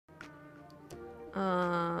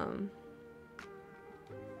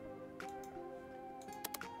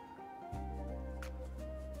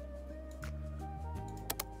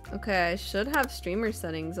Okay, I should have streamer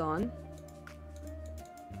settings on.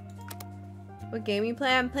 What game you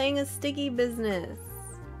play? I'm playing a Sticky Business.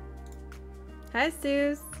 Hi,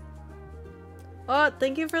 Suze. Oh,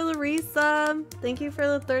 thank you for the resub. Thank you for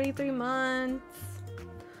the 33 months.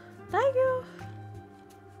 Thank you.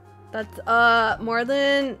 That's more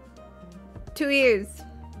than 2 years.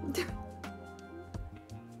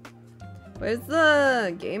 Where's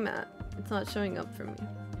the game at? It's not showing up for me.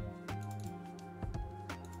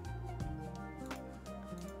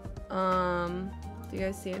 Do you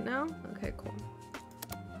guys see it now? Okay, cool.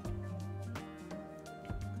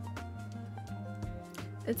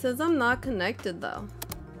 It says I'm not connected though.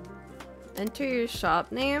 Enter your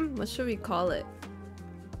shop name. What should we call it?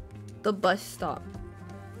 The bus stop.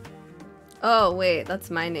 Oh wait, that's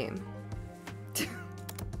my name.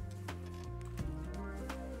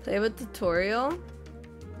 Play with tutorial.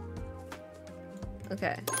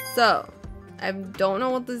 Okay, so I don't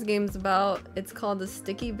know what this game's about. It's called The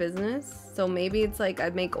Sticky Business. So maybe it's like I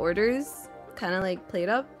make orders, kind of like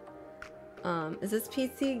PlateUp. Is this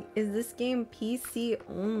PC? Is this game PC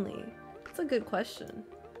only? That's a good question.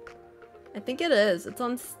 I think it is. It's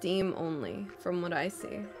on Steam only, from what I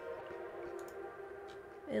see.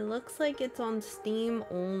 It looks like it's on Steam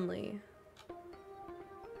only.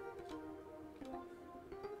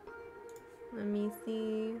 Let me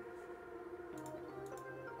see.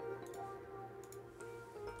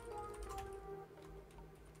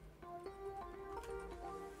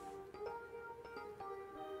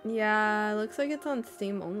 Yeah, it looks like it's on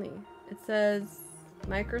Steam only. It says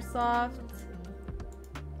Microsoft,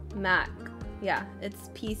 Mac. Yeah, it's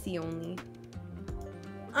PC only.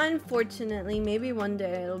 Unfortunately, maybe one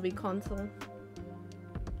day it'll be console.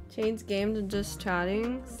 Change game to just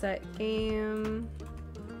chatting. Set game.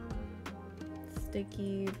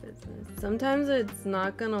 Sticky Business. Sometimes it's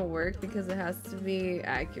not gonna work because it has to be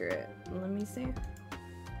accurate. Let me see.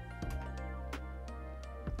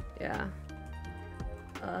 Yeah.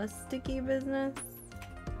 Sticky Business.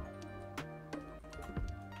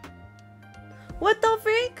 What the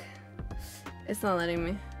freak? It's not letting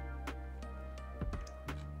me.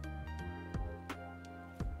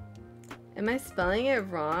 Am I spelling it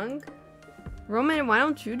wrong? Roman, why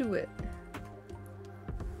don't you do it?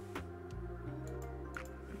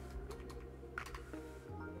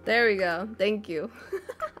 There we go. Thank you.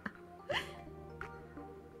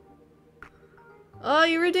 Oh,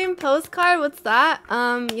 you redeemed postcard? What's that?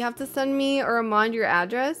 You have to send me or Armand your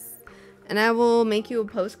address and I will make you a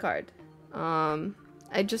postcard.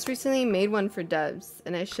 I just recently made one for devs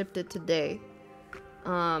and I shipped it today.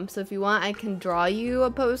 So if you want, I can draw you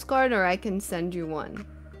a postcard or I can send you one.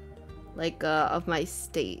 Like, of my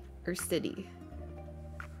state or city.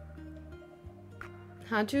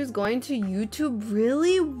 Hachu's going to YouTube?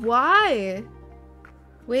 Really? Why?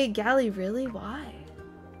 Wait, Gally, really? Why?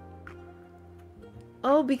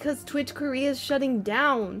 Oh, because Twitch Korea is shutting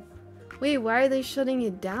down. Wait, why are they shutting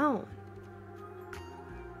it down?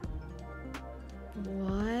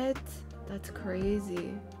 What? That's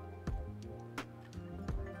crazy.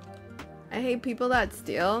 I hate people that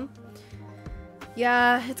steal.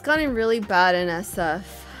 Yeah, it's gotten really bad in SF.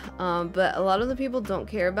 But a lot of the people don't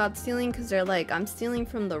care about stealing because they're like, I'm stealing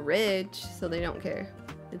from the rich, so they don't care.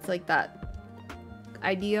 It's like that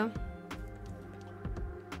idea.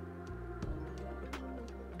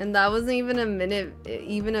 And that wasn't even a minute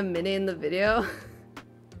in the video.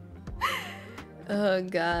 Oh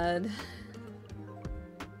god.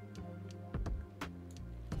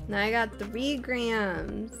 Now I got 3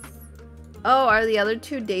 grams. Oh, are the other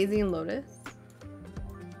 2 Daisy and Lotus?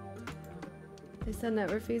 They said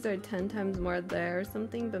network fees are 10 times more there or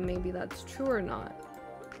something, but maybe that's true or not.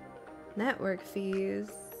 Network fees.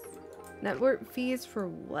 Network fees for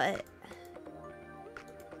what?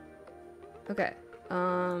 Okay.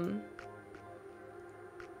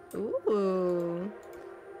 Ooh.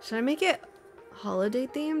 Should I make it holiday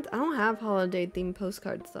themed? I don't have holiday themed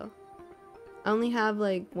postcards though. I only have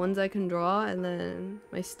like ones I can draw and then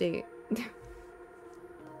my state.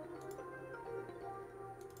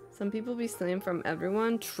 Some people be stealing from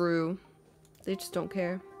everyone. True. They just don't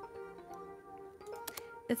care.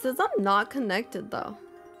 It says I'm not connected though.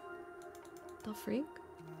 The freak?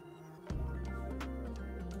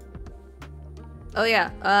 Oh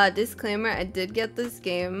yeah, disclaimer, I did get this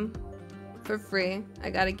game for free. I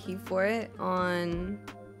got a key for it on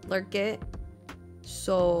Lurkit.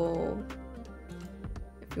 So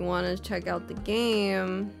if you want to check out the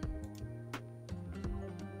game,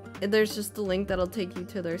 There's just a link that'll take you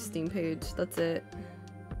to their Steam page. That's it.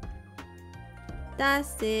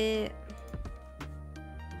 That's it.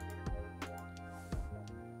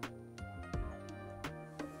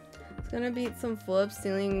 It's gonna beat some full up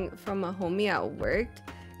stealing from a homie at work.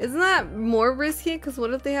 Isn't that more risky? Because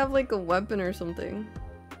what if they have like a weapon or something?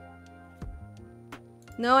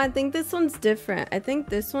 No, I think this one's different. I think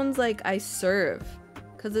this one's like I serve.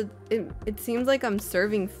 Because it seems like I'm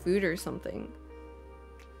serving food or something.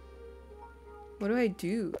 What do I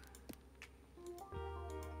do?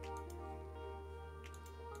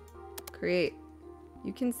 Create.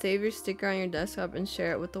 You can save your sticker on your desktop and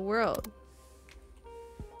share it with the world.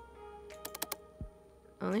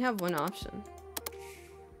 I only have one option.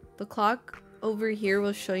 The clock over here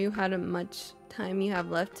will show you how much time you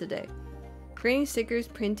have left today. Creating stickers,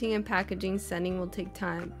 printing, and packaging sending will take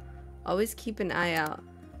time. Always keep an eye out.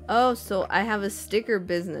 Oh, so I have a sticker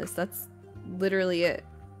business. That's literally it.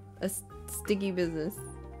 A sticky business.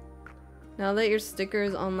 Now that your sticker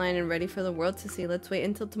is online and ready for the world to see, let's wait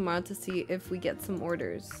until tomorrow to see if we get some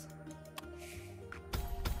orders.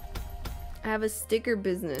 I have a sticker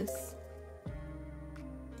business.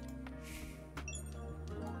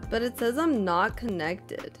 But it says I'm not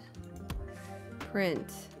connected.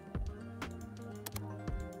 Print.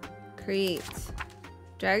 Create.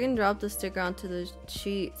 Drag and drop the sticker onto the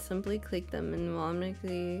sheet. Simply click them and will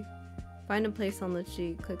automatically find a place on the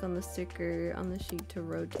sheet. Click on the sticker on the sheet to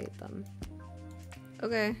rotate them.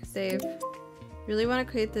 Okay, save. Really want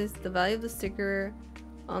to create this. The value of the sticker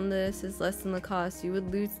on this is less than the cost. You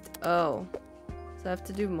would lose. Oh. So I have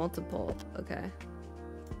to do multiple. Okay.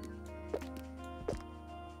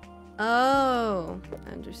 Oh.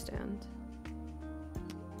 I understand.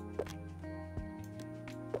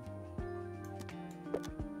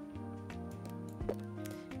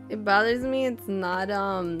 It bothers me it's not,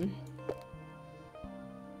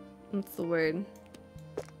 what's the word?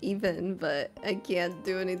 Even, but I can't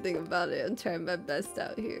do anything about it. I'm trying my best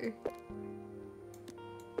out here.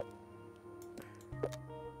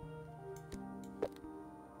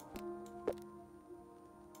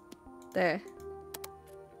 There.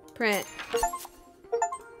 Print.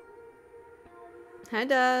 Hi,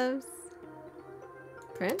 doves.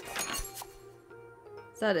 Print?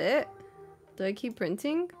 Is that it? Do I keep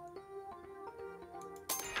printing?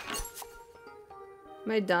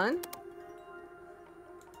 Am I done?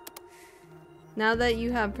 Now that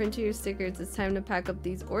you have printed your stickers, it's time to pack up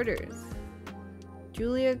these orders.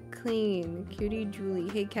 Julia Clean. Cutie Julie.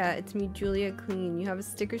 Hey cat, it's me, Julia Clean. You have a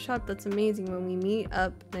sticker shop? That's amazing. When we meet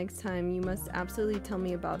up next time, you must absolutely tell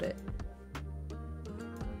me about it.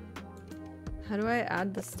 How do I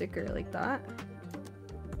add the sticker? Like that?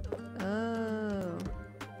 Oh.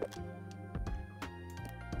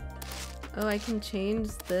 Oh, I can change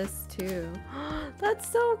this too. That's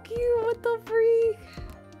so cute! What the freak?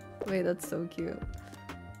 Wait, that's so cute.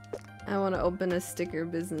 I want to open a sticker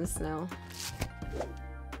business now.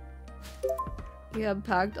 You have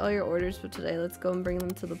packed all your orders for today. Let's go and bring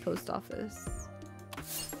them to the post office.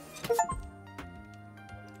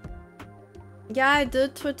 Yeah, I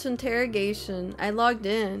did Twitch interrogation. I logged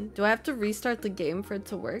in. Do I have to restart the game for it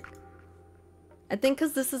to work? I think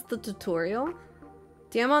because this is the tutorial.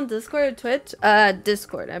 DM on Discord or Twitch?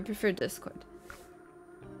 Discord. I prefer Discord.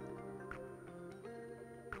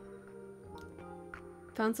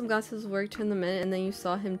 Found some glasses at work, turned them in, and then you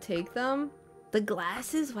saw him take them? The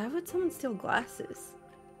glasses? Why would someone steal glasses?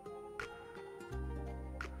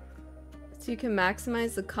 So you can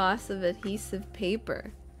maximize the cost of adhesive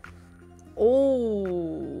paper.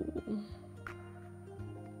 Oh.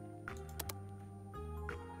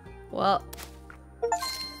 Well.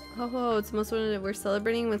 Oh, it's most wanted. We're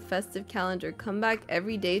celebrating with festive calendar. Come back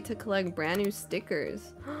every day to collect brand new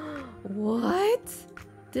stickers. What?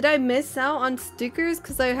 Did I miss out on stickers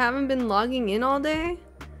because I haven't been logging in all day?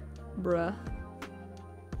 Bruh.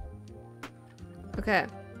 Okay.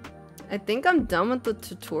 I think I'm done with the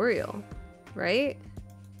tutorial, right?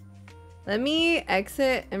 Let me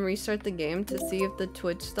exit and restart the game to see if the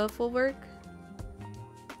Twitch stuff will work.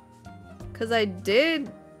 Because I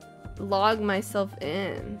did log myself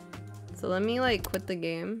in. So let me like quit the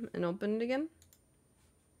game and open it again.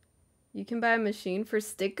 You can buy a machine for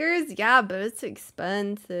stickers? Yeah, but it's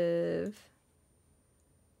expensive.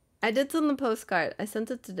 I did send the postcard. I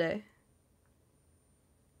sent it today.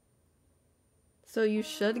 So you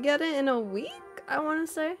should get it in a week, I want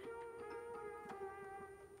to say.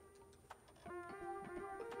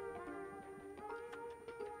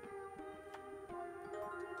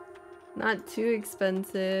 Not too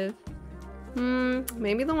expensive.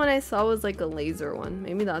 Maybe the one I saw was like a laser one.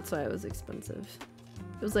 Maybe that's why it was expensive.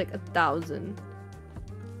 It was like 1,000.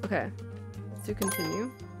 Okay, let's do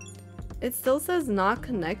continue. It still says not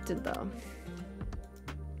connected though.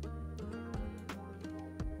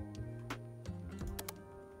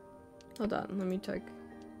 Hold on, let me check.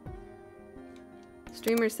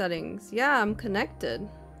 Streamer settings. Yeah, I'm connected.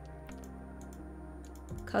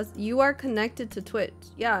 Cause you are connected to Twitch.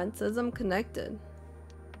 Yeah, it says I'm connected.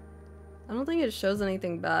 I don't think it shows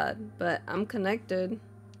anything bad, but I'm connected.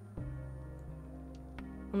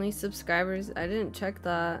 Only subscribers. I didn't check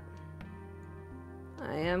that.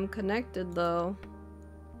 I am connected though.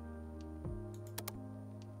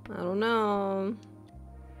 I don't know.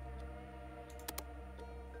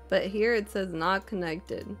 But here it says not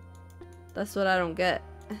connected. That's what I don't get.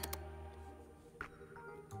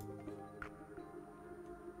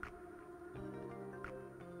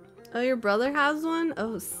 Oh, your brother has one?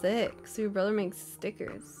 Oh, sick. So your brother makes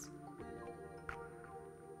stickers.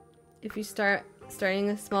 If you starting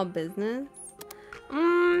a small business?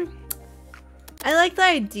 I like the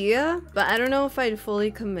idea, but I don't know if I'd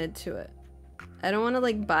fully commit to it. I don't want to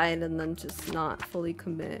like buy it and then just not fully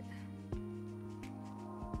commit.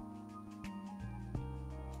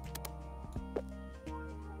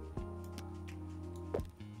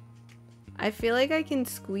 I feel like I can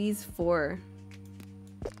squeeze 4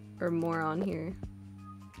 or more on here.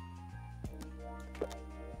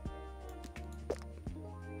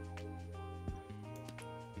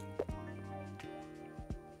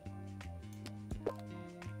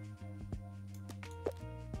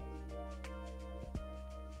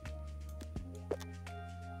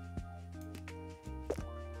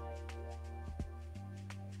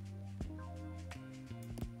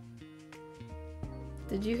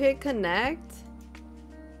 Did you hit connect?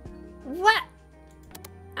 What?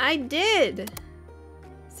 I did.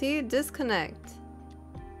 See, disconnect.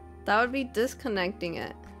 That would be disconnecting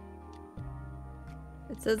it.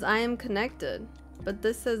 It says I am connected, but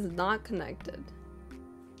this says not connected.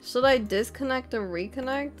 Should I disconnect and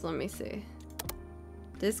reconnect? Let me see.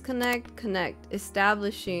 Disconnect, connect,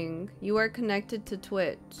 establishing. You are connected to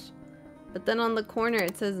Twitch. But then on the corner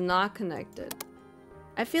it says not connected.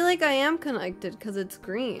 I feel like I am connected because it's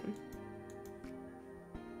green.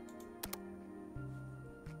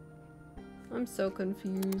 I'm so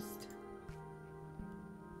confused.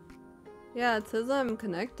 Yeah, it says I'm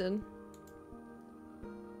connected.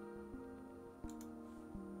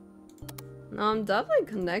 No, I'm definitely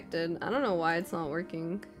connected. I don't know why it's not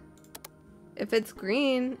working. If it's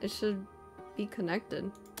green, it should be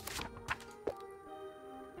connected.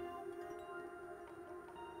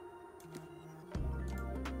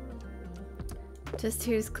 Just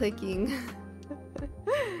here's clicking.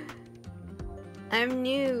 I'm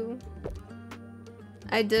new.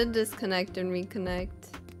 I did disconnect and reconnect.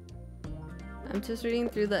 I'm just reading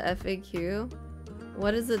through the FAQ.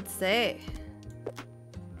 What does it say?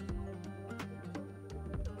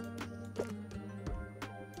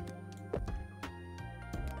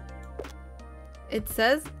 It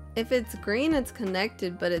says if it's green, it's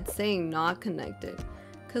connected, but it's saying not connected.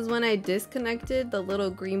 Because when I disconnected, the little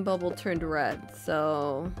green bubble turned red,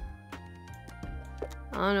 so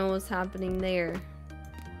I don't know what's happening there.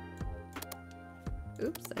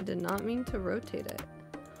 Oops, I did not mean to rotate it.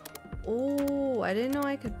 Oh, I didn't know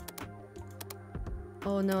I could.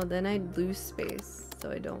 Oh no, then I'd lose space, so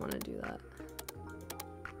I don't want to do that.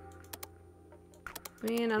 I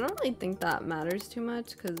mean, I don't really think that matters too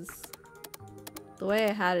much, because the way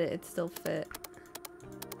I had it, it still fit.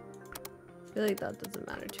 I feel like that doesn't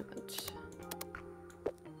matter too much.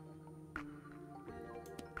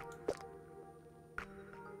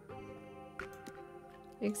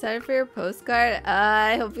 Excited for your postcard?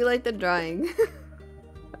 I hope you like the drawing.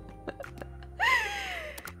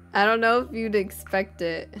 I don't know if you'd expect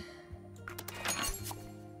it.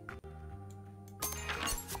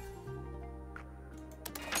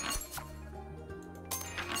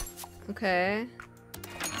 Okay.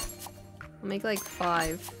 I'll make like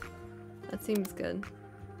 5. That seems good.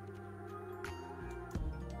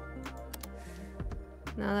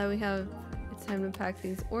 Now that we have, it's time to pack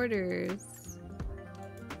these orders.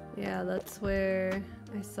 Yeah, that's where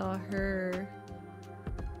I saw her.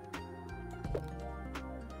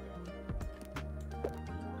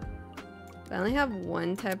 I only have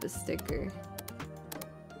 1 type of sticker.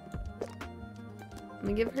 I'm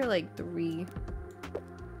gonna give her like 3.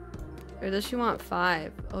 Or does she want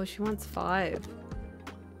 5? Oh, she wants 5.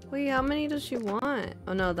 Wait, how many does she want?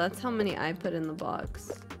 Oh no, that's how many I put in the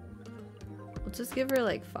box. We'll just give her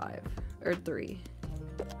like 5 or 3.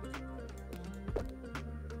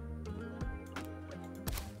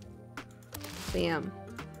 Bam.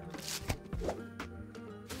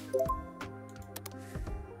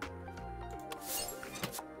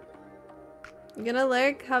 I'm gonna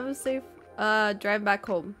lurk. Have a safe drive back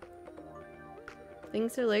home.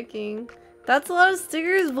 Thanks for lurking. That's a lot of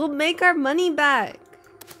stickers. We'll make our money back.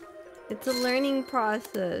 It's a learning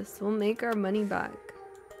process. We'll make our money back.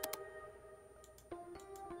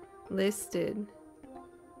 Listed.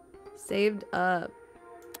 Saved up.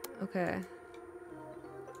 Okay.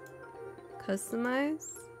 Customize.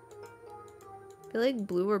 I feel like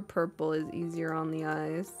blue or purple is easier on the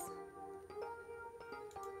eyes.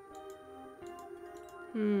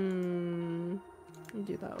 I'll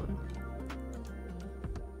do that one.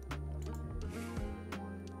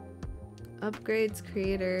 Upgrades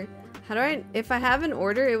creator. How do I, if I have an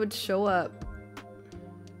order, it would show up.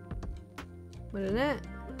 Wouldn't it?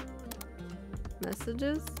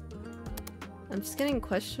 Messages? I'm just getting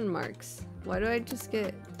question marks. Why do I just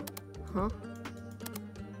get, huh?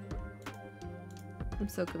 I'm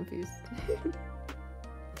so confused.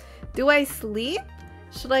 Do I sleep?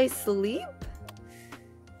 Should I sleep?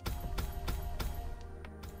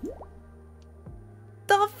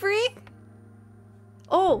 The freak?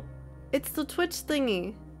 Oh, it's the Twitch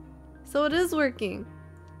thingy. So it is working.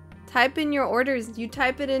 Type in your orders. You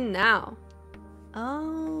type it in now.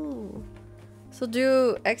 Oh. So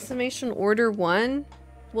do exclamation order 1.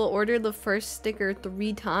 We'll order the first sticker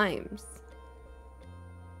 3 times.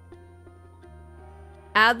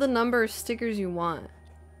 Add the number of stickers you want.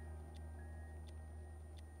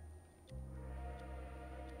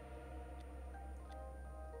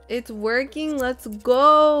 It's working. Let's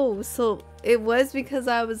go. So it was because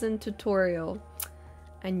I was in tutorial.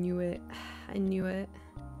 I knew it. I knew it.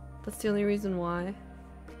 That's the only reason why.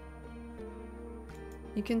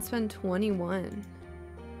 You can spend 21.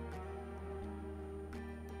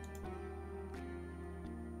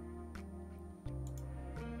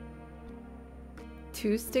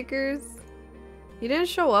 Two stickers? You didn't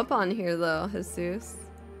show up on here though, Jesus.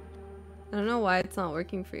 I don't know why it's not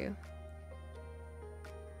working for you.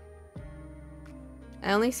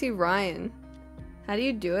 I only see Ryan. How do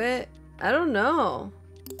you do it? I don't know.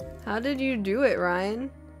 How did you do it, Ryan?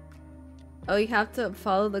 Oh, you have to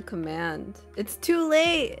follow the command. It's too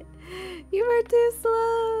late! You were too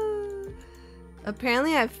slow!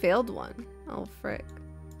 Apparently I failed one. Oh, frick.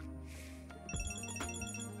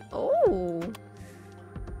 Oh!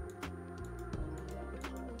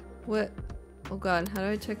 What? Oh god, how do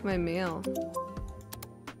I check my mail?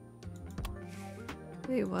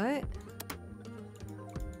 Wait, what?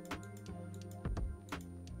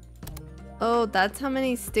 Oh, that's how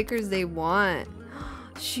many stickers they want.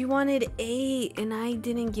 She wanted 8 and I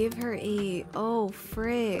didn't give her 8. Oh,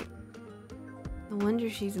 frick. No wonder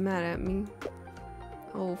she's mad at me.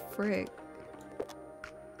 Oh, frick.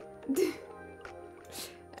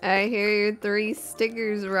 I hear your 3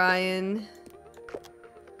 stickers, Ryan.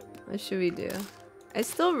 What should we do? I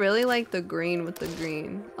still really like the green with the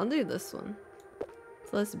green. I'll do this one.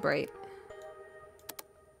 It's less bright.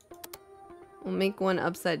 We'll make one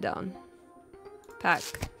upside down. Pack.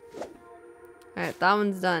 Alright, that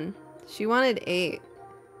one's done. She wanted 8.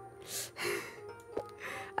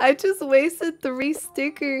 I just wasted 3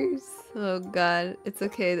 stickers. Oh god, it's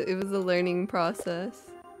okay. It was a learning process.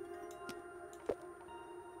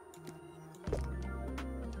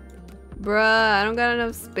 Bruh, I don't got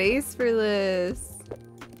enough space for this.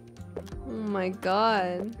 Oh my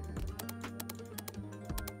god.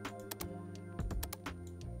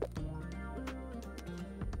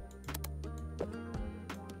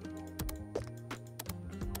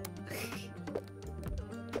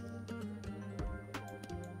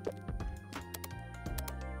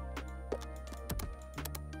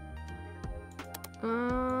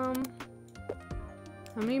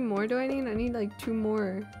 How many more do I need? I need like 2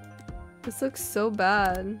 more. This looks so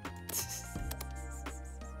bad.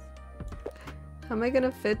 How am I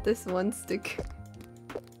gonna fit this one sticker?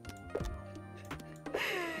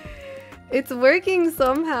 It's working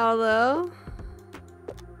somehow though.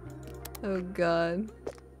 Oh god.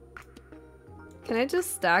 Can I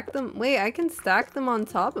just stack them? Wait, I can stack them on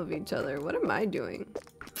top of each other. What am I doing?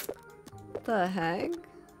 What the heck?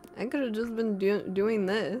 I could have just been doing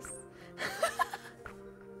this.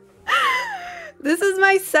 This is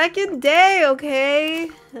my 2nd day, okay?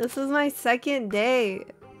 This is my 2nd day.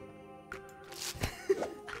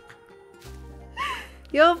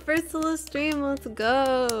 Yo, first solo stream, let's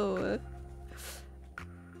go.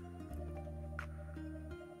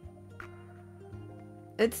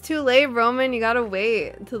 It's too late, Roman. You gotta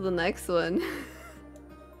wait until the next one.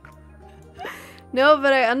 No,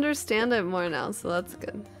 but I understand it more now, so that's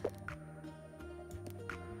good.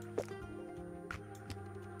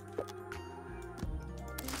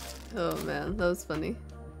 Oh man, that was funny.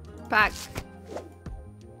 Pack.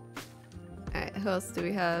 Alright. Who else do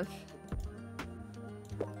we have?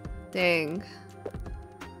 Dang.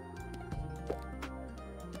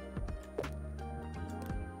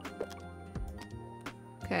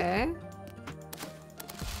 Okay.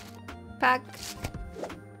 Pack.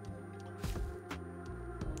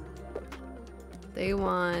 They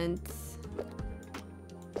want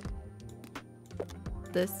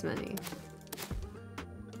this many.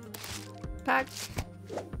 Pack.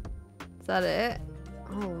 Is that it?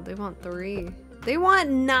 Oh, they want 3. They want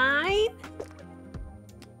 9?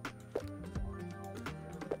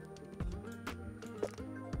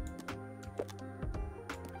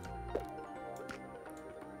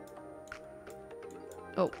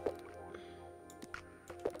 Oh.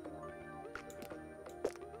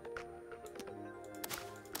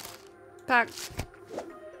 Pack.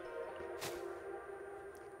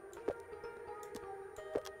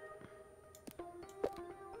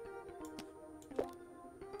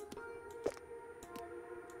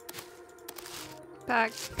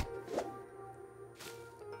 Pack.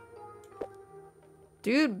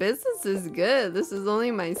 Dude, business is good. This is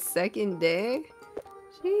only my 2nd day.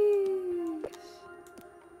 Jeez.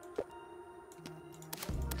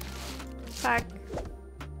 Pack.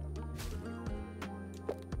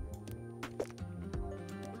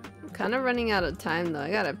 I'm kind of running out of time though. I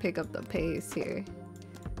gotta pick up the pace here.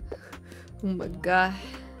 Oh my god.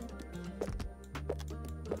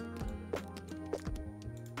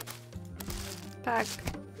 Pack.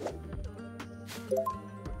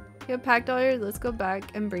 You have packed all yours. Let's go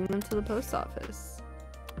back and bring them to the post office.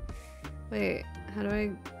 Wait, how do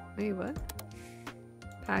I... Wait, what?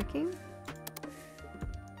 Packing?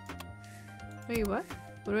 Wait, what?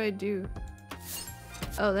 What do I do?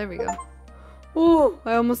 Oh, there we go. Oh,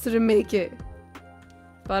 I almost didn't make it.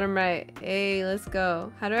 Bottom right. Hey, let's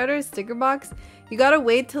go. How do I order a sticker box? You gotta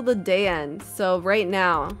wait till the day ends. So right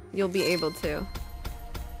now, you'll be able to.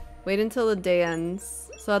 Wait until the day ends.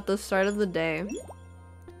 So at the start of the day.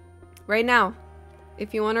 Right now.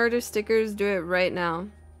 If you want to order stickers, do it right now.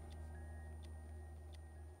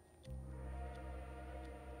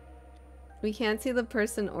 We can't see the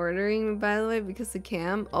person ordering, by the way, because the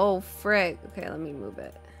cam. Oh, frick. Okay, let me move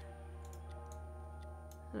it.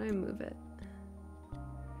 How do I move it?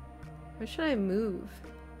 Where should I move?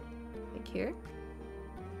 Like here?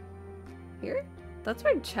 Here? That's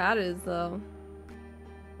where chat is, though.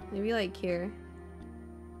 Maybe like here.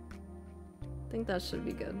 I think that should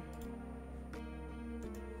be good.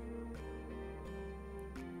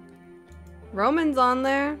 Roman's on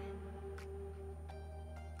there.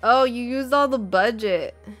 Oh, you used all the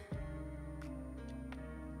budget.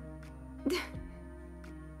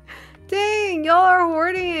 Dang, y'all are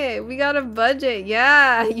hoarding it. We got a budget.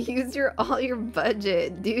 Yeah, you used all your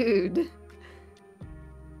budget, dude.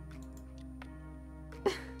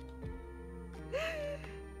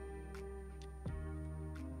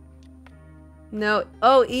 No.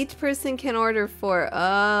 Oh, each person can order 4.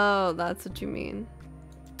 Oh, that's what you mean.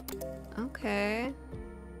 Okay.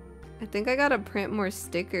 I think I gotta print more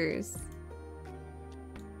stickers.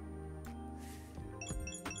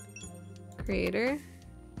 Creator.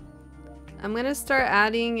 I'm gonna start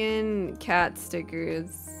adding in cat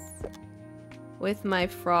stickers with my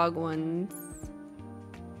frog ones.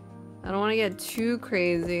 I don't want to get too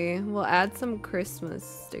crazy. We'll add some Christmas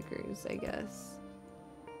stickers, I guess.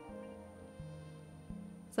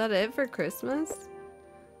 Is that it for Christmas?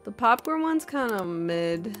 The popcorn one's kind of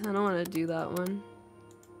mid. I don't want to do that one.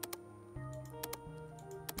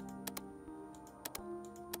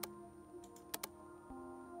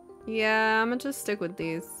 Yeah, I'm gonna just stick with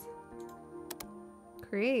these.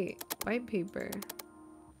 Create. White paper.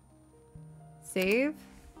 Save.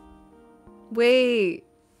 Wait.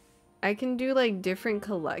 I can do like different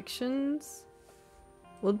collections.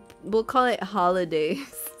 We'll call it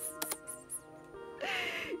holidays.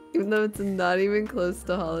 Even though it's not even close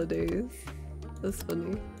to holidays. That's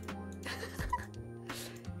funny.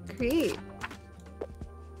 Create.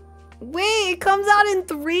 Wait, it comes out in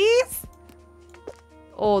 3s?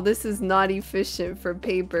 Oh, this is not efficient for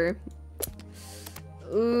paper.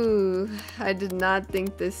 Ooh, I did not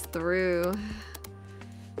think this through.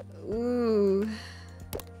 Ooh.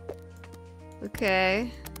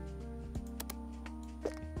 Okay.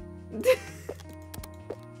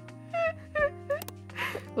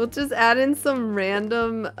 We'll just add in some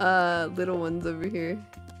random little ones over here.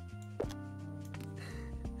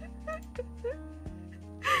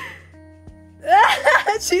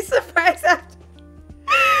 She's surprised after.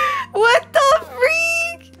 What the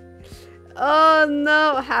freak? Oh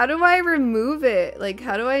no, how do I remove it? Like,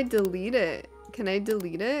 how do I delete it? Can I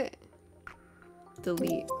delete it?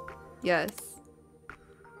 Delete. Yes.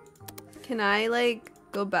 Can I like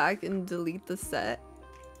go back and delete the set?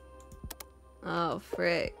 Oh,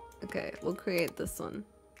 frick. Okay, we'll create this one.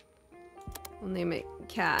 We'll name it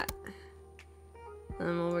cat. And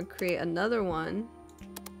then we'll create another one.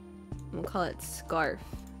 We'll call it scarf.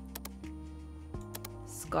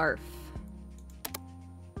 Scarf.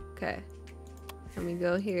 Okay. And we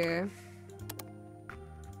go here.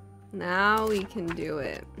 Now we can do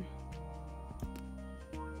it.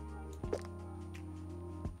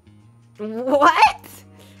 What?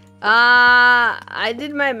 I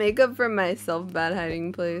did my makeup for myself, bad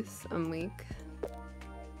hiding place. I'm weak.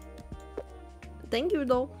 Thank you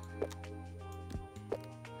though.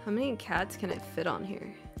 How many cats can I fit on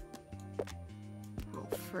here? Oh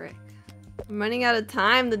frick. I'm running out of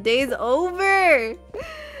time. The day's over.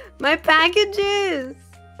 My packages.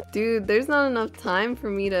 Dude, there's not enough time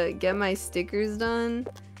for me to get my stickers done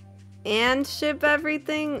and ship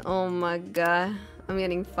everything. Oh my god. I'm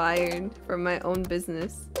getting fired from my own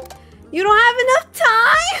business. You don't have enough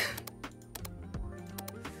time?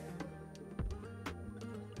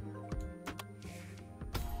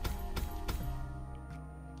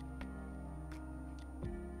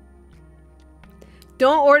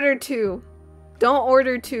 Don't order two. Don't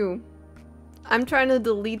order two. I'm trying to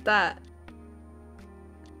delete that.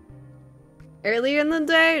 Earlier in the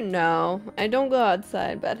day? No. I don't go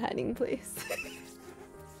outside. Bad hiding place.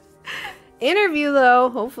 Interview though,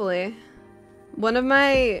 hopefully. One of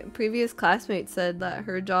my previous classmates said that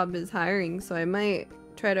her job is hiring, so I might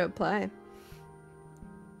try to apply.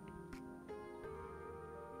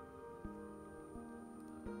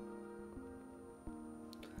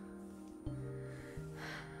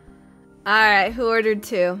 Alright, who ordered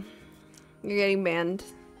two? You're getting banned.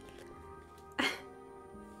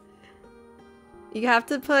 You have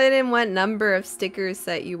to put in what number of stickers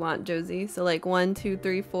set you want, Josie. So like 1, 2,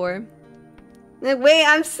 3, 4. Like, wait,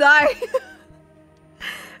 I'm sorry.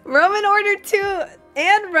 Roman ordered two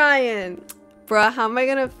and Ryan. Bruh, how am I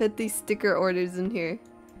gonna fit these sticker orders in here?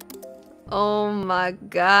 Oh my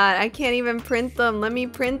god, I can't even print them. Let me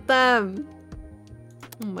print them.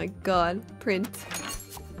 Oh my god, print.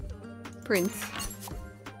 Print.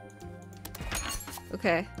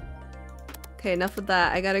 Okay. Okay, enough of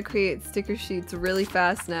that. I gotta create sticker sheets really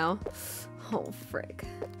fast now. Oh, frick.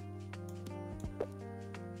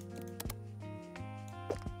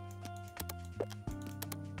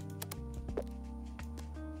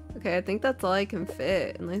 Okay, I think that's all I can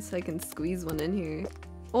fit, unless I can squeeze one in here.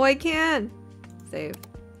 Oh, I can! Save.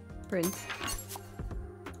 Print.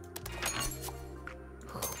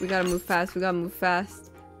 We gotta move fast, we gotta move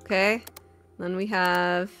fast. Okay. Then we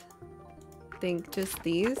have, I think, just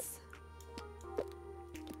these.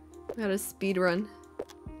 We gotta speed run.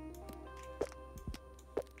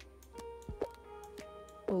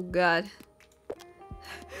 Oh god.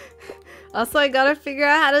 Also, I gotta figure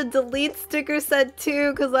out how to delete sticker set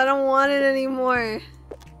 2 because I don't want it anymore.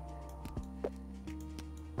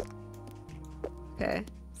 Okay.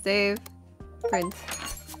 Save. Print.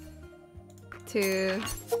 2,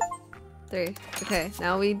 3. Okay,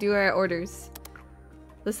 now we do our orders.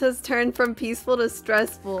 This has turned from peaceful to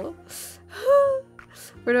stressful.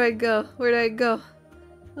 Where do I go? Where do I go?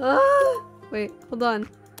 Ah! Wait, hold on.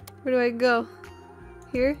 Where do I go?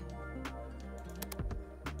 Here?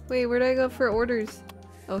 Wait, where do I go for orders?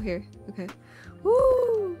 Oh, here. Okay.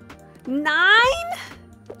 Woo! 9?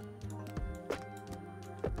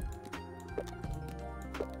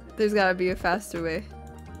 There's gotta be a faster way.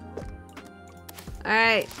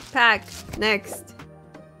 Alright, pack. Next.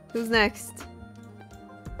 Who's next?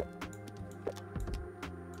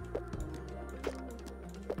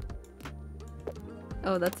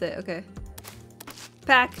 Oh, that's it. Okay.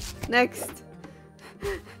 Pack. Next.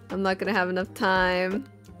 I'm not gonna have enough time.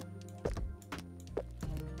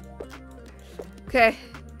 Okay.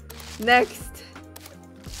 Next.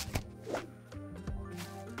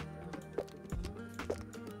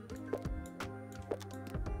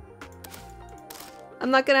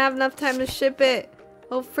 I'm not gonna have enough time to ship it.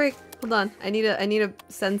 Oh frick. Hold on. I need to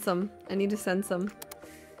send some. I need to send some.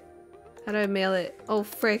 How do I mail it? Oh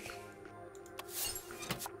frick.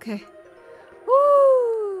 Okay.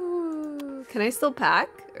 Woo! Can I still pack?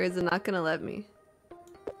 Or is it not gonna let me?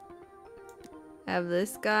 I have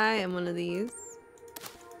this guy and one of these.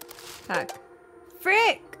 Pack.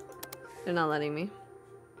 Frick! They're not letting me.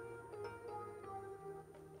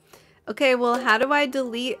 Okay, well, how do I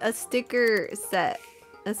delete a sticker set?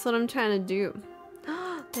 That's what I'm trying to do.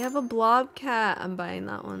 They have a blob cat. I'm buying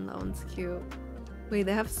that one. That one's cute. Wait,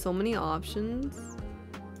 they have so many options?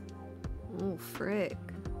 Oh, frick.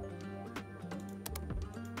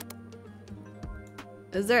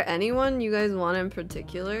 Is there anyone you guys want in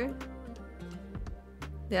particular?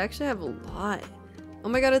 They actually have a lot. Oh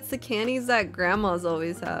my god, it's the candies that grandmas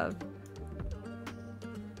always have.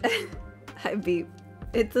 Hi beep.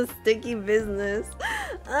 It's a sticky business.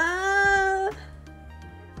 Ah.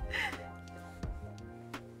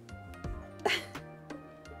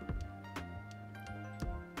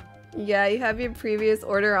 Yeah, you have your previous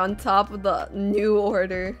order on top of the new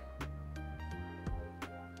order.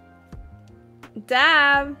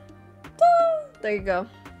 Dab! There you go.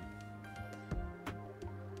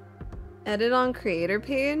 Edit on creator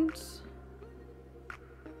page.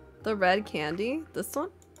 The red candy? This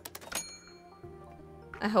one?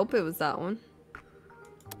 I hope it was that one.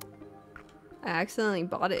 I accidentally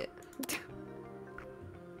bought it.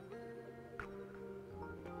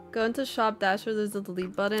 Go into shop dashboard, there's a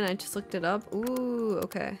delete button. I just looked it up. Ooh,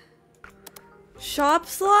 okay. Shop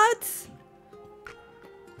slots?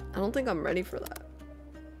 I don't think I'm ready for that.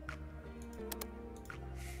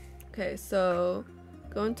 Okay, so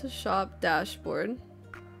go into shop dashboard.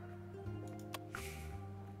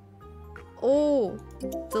 Oh,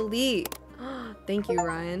 delete. Thank you,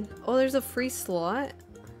 Ryan. Oh, there's a free slot?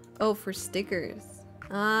 Oh, for stickers.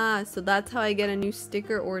 Ah, so that's how I get a new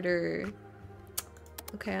sticker order.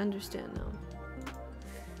 Okay, I understand now.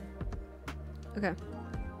 Okay,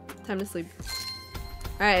 time to sleep.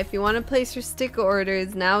 Alright, if you want to place your sticker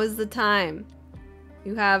orders, now is the time.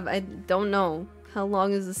 You have, I don't know, how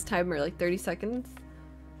long is this timer? Like 30 seconds?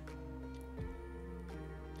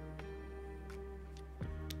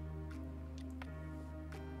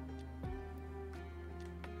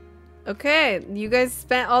 Okay, you guys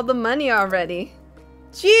spent all the money already.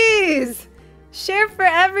 Jeez! Share for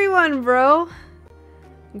everyone, bro!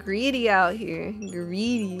 Greedy out here.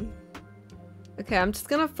 Greedy. Okay, I'm just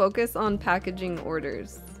gonna focus on packaging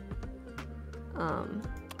orders.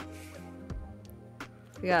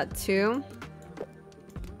 We got 2,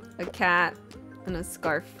 a cat, and a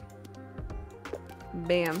scarf.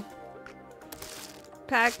 Bam.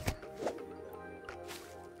 Pack.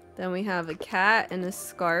 Then we have a cat and a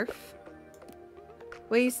scarf.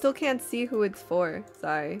 Wait, you still can't see who it's for.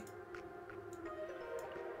 Sorry.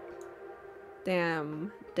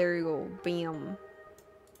 Damn. There you go. Bam.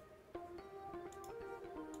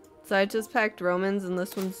 So I just packed Roman's and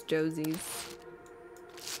this one's Josie's.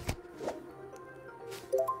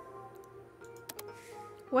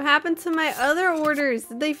 What happened to my other orders?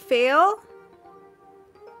 Did they fail?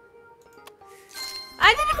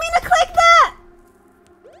 I didn't mean to click that!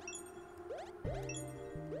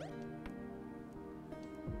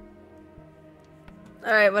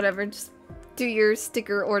 Alright, whatever. Just do your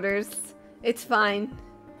sticker orders. It's fine.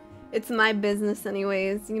 It's my business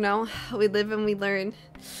anyways, you know? We live and we learn.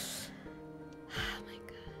 Oh my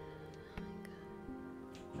god.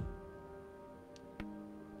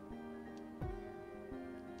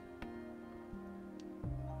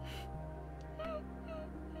 Oh my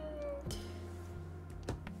god.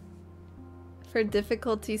 For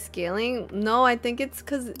difficulty scaling? No, I think it's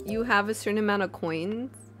because you have a certain amount of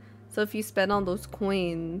coins. So if you spend all those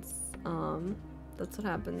coins, that's what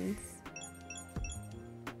happens.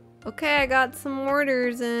 Okay, I got some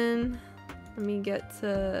orders in. Let me get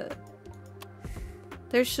to...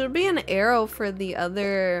 There should be an arrow for the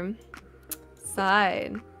other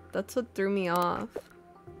side. That's what threw me off.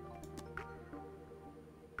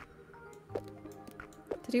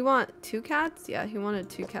 Did he want 2 cats? Yeah, he wanted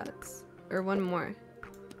 2 cats. Or 1 more.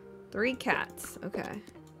 3 cats. Okay.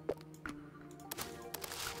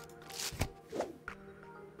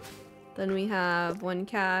 Then we have 1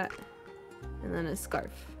 cat. And then a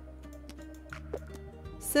scarf.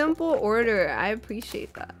 Simple order. I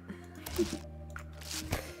appreciate that.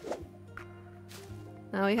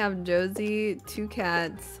 Now we have Josie, 2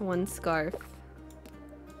 cats, 1 scarf.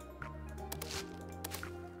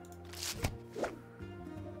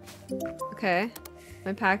 Okay.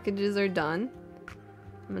 My packages are done.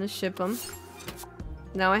 I'm gonna ship them.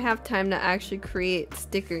 Now I have time to actually create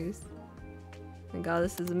stickers. Oh my god,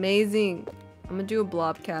 this is amazing. I'm gonna do a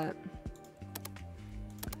blob cat.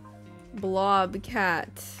 Blob cat.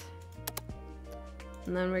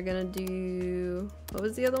 And then we're gonna do... What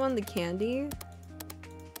was the other one? The candy?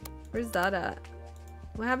 Where's that at?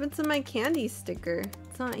 What happened to my candy sticker?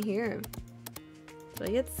 It's not here. Did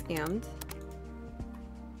I get scammed?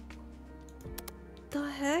 The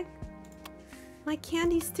heck? My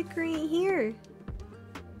candy sticker ain't here.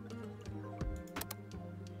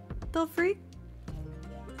 The freak?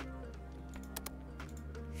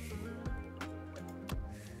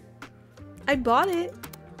 I bought it.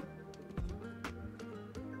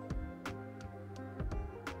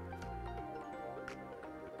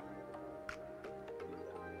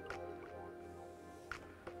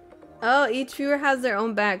 Oh, each viewer has their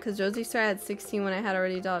own bag because Josie started at 16 when I had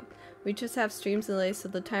already dropped. We just have stream delay, so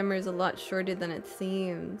the timer is a lot shorter than it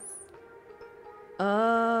seems.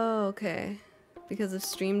 Oh, okay. Because of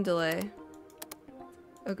stream delay.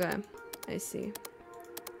 Okay, I see.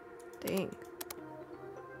 Dang.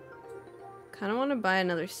 Kind of want to buy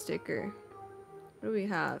another sticker. What do we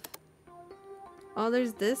have? Oh,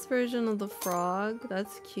 there's this version of the frog.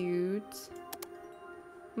 That's cute.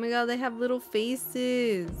 Oh my god, they have little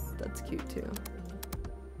faces. That's cute too.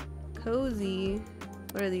 Cozy.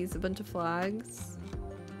 What are these? A bunch of flags?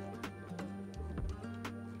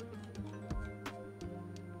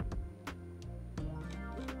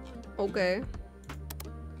 Okay.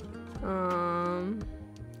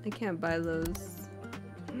 I can't buy those.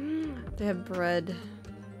 They have bread.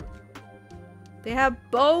 They have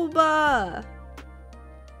boba!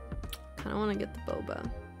 Kinda wanna get the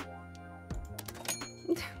boba.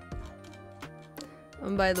 I'm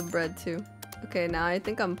gonna buy the bread too. Okay, now I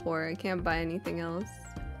think I'm poor. I can't buy anything else.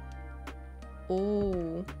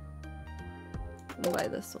 Oh. I'll buy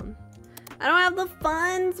this one. I don't have the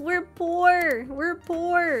funds! We're poor! We're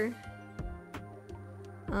poor!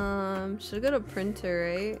 Should go to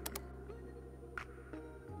printer, right?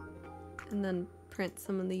 And then print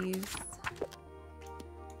some of these.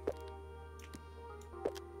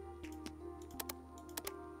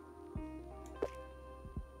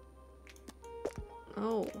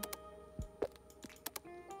 Oh.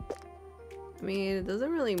 I mean, it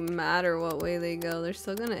doesn't really matter what way they go. They're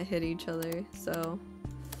still gonna hit each other, so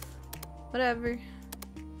whatever.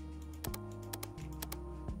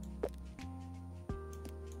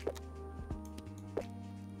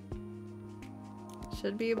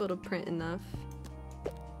 Should be able to print enough.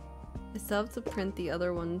 I still have to print the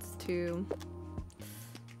other ones too.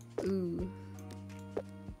 Ooh.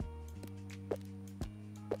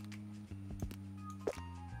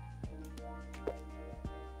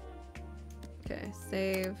 Okay,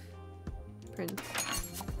 save. Print.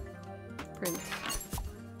 Print.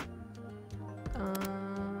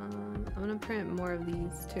 I'm gonna print more of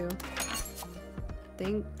these too. I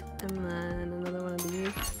think, and then another one of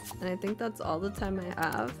these. And I think that's all the time I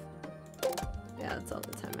have. Yeah, that's all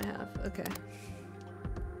the time I have. Okay.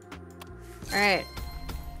 Alright.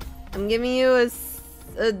 I'm giving you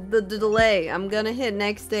the delay. I'm gonna hit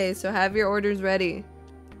next day, so have your orders ready.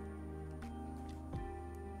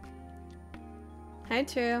 Hi,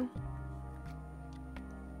 True.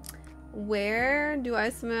 Where do I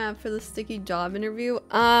submit up for the sticky job interview?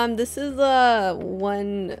 This is a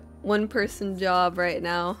one person job right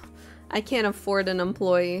now. I can't afford an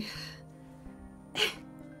employee.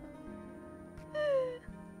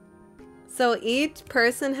 So each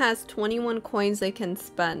person has 21 coins they can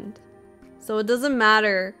spend. So it doesn't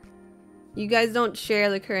matter. You guys don't share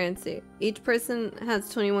the currency. Each person has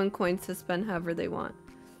 21 coins to spend however they want.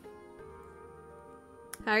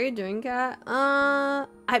 How are you doing, Kat? I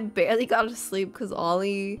barely got to sleep because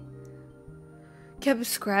Ollie kept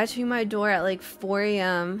scratching my door at like 4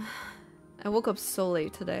 AM. I woke up so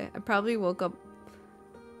late today. I probably woke up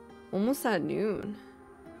almost at noon.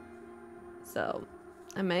 So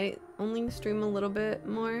I might only stream a little bit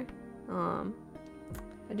more.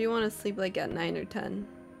 I do want to sleep like at 9 or 10.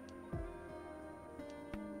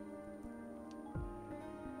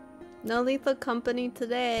 No lethal company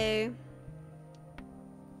today.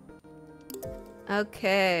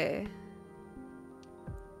 Okay.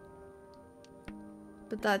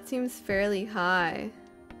 But that seems fairly high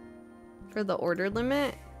for the order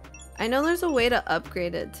limit. I know there's a way to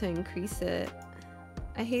upgrade it to increase it.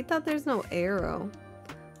 I hate that there's no arrow.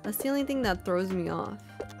 That's the only thing that throws me off.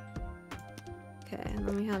 Okay, and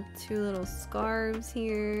then we have 2 little scarves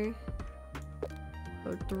here.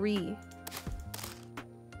 Oh, 3.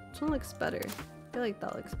 Which one looks better? I feel like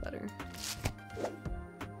that looks better.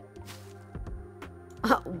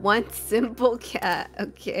 1 simple cat.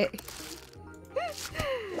 Okay.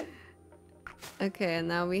 Okay, and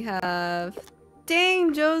now we have...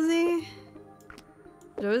 Dang, Josie!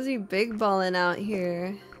 Josie big ballin' out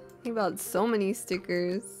here. He bought so many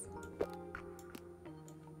stickers.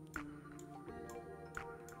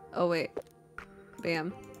 Oh, wait.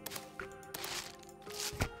 Bam.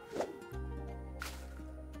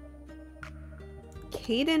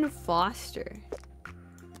 Caden Foster.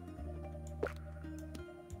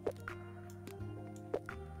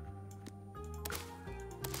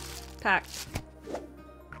 Packed.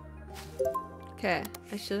 Okay,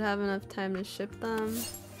 I should have enough time to ship them.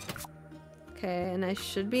 Okay, and I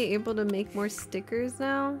should be able to make more stickers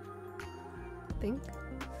now. I think.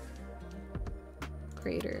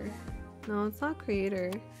 Creator. No, it's not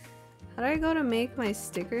creator. How do I go to make my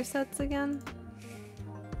sticker sets again?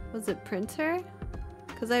 Was it printer?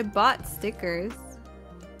 Because I bought stickers.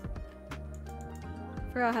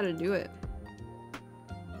 I forgot how to do it.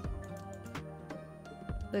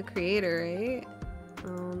 The creator, right?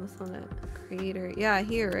 Oh, that's not it. Creator. Yeah,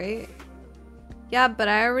 here, right? Yeah, but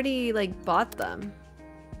I already like bought them.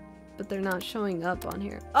 But they're not showing up on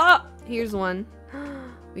here. Oh! Here's one.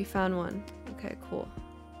 We found one. Okay, cool.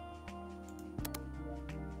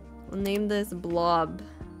 We'll name this Blob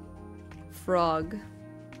Frog.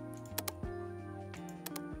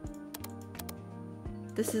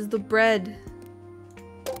 This is the bread.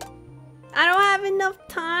 I don't have enough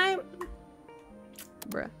time.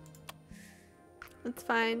 Bruh. That's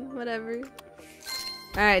fine. Whatever.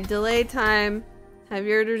 Alright, delay time. Have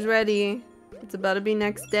your orders ready. It's about to be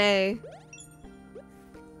next day.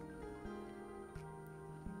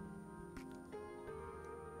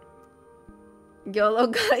 YOLO,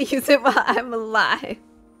 gotta use it while I'm alive.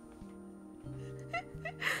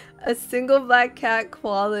 A single black cat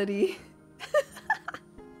quality.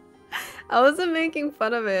 I wasn't making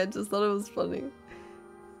fun of it, I just thought it was funny.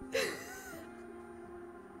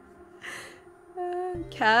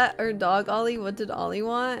 Cat or dog Ollie? What did Ollie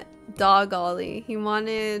want? Dog Ollie. He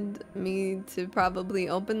wanted me to probably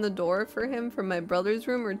open the door for him from my brother's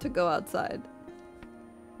room or to go outside.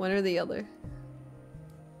 One or the other.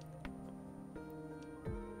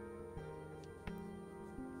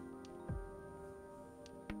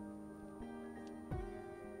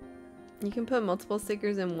 You can put multiple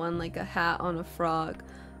stickers in one, like a hat on a frog.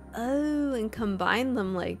 Oh, and combine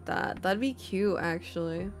them like that. That'd be cute,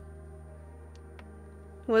 actually.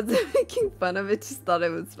 Wasn't making fun of it, just thought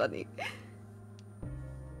it was funny.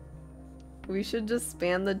 We should just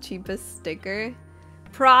spam the cheapest sticker.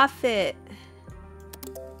 Profit!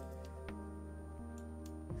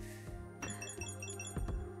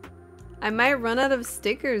 I might run out of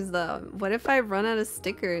stickers though. What if I run out of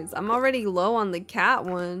stickers? I'm already low on the cat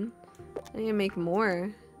one. I need to make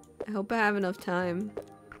more. I hope I have enough time.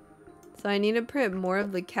 So I need to print more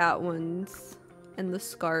of the cat ones and the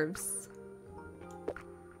scarves.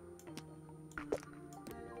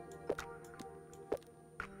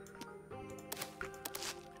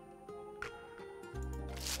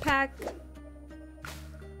 Pack.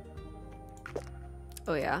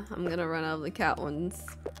 Oh yeah, I'm gonna run out of the cat ones.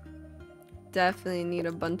 Definitely need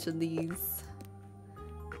a bunch of these.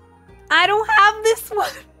 I don't have this one!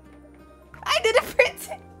 I didn't print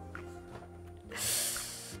it!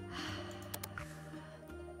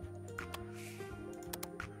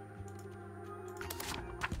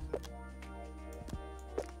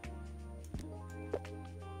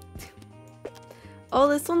 Oh,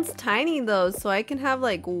 this one's tiny though, so I can have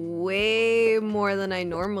like way more than I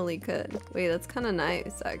normally could. Wait, that's kind of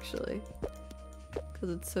nice actually. Because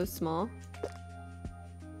it's so small.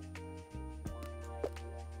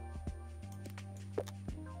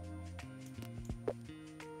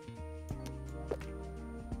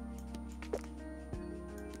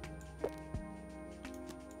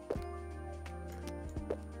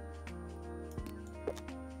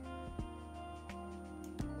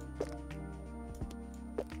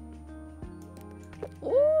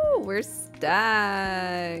 Oh, we're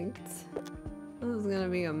stacked. This is gonna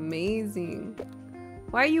be amazing.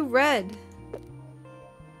 Why are you red?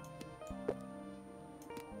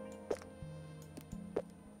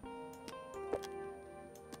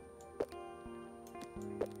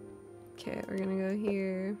 Okay, we're gonna go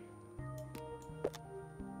here.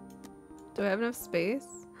 Do I have enough space?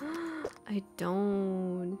 I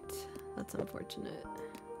don't. That's unfortunate.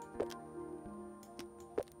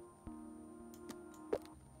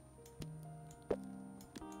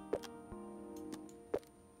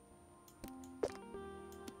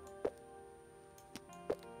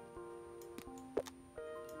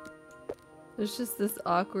 There's just this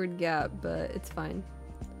awkward gap, but it's fine.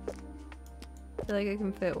 I feel like I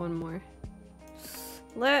can fit one more.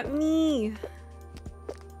 Let me!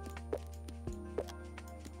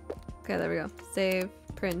 Okay, there we go. Save,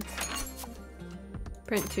 print.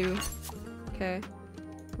 Print 2. Okay.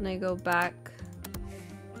 And I go back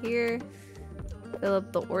here. Fill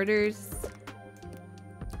up the orders.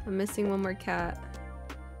 I'm missing one more cat.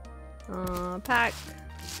 Pack.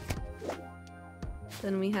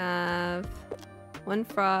 Then we have one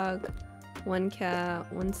frog, one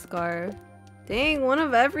cat, one scarf. Dang, one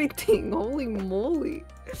of everything. Holy moly.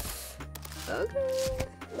 Okay.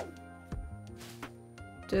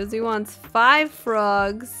 Josie wants 5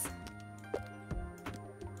 frogs.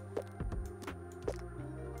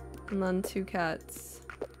 And then 2 cats.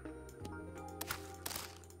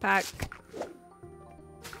 Pack.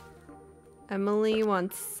 Emily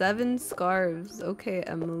wants 7 scarves. Okay,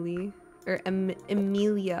 Emily. Or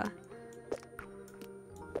Emilia.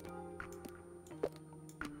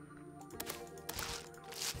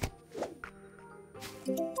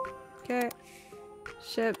 Okay.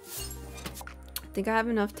 Ship. I think I have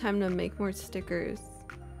enough time to make more stickers.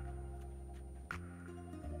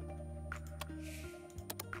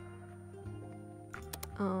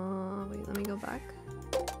 Wait, let me go back.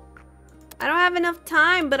 I don't have enough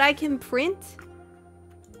time, but I can print.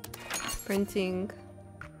 Printing.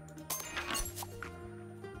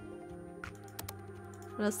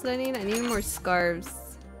 What else did I need? I need more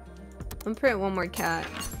scarves. I'm gonna print one more cat.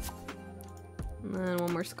 And then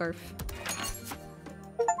one more scarf.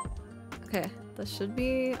 Okay, that should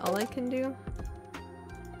be all I can do.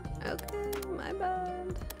 Okay, my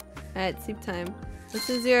bad. Alright, sleep time. This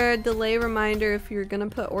is your delay reminder if you're gonna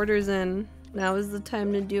put orders in. Now is the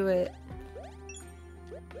time to do it.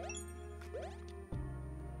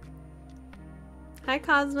 Hi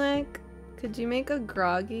Cosmic! Could you make a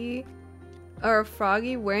groggy or a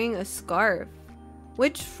froggy wearing a scarf?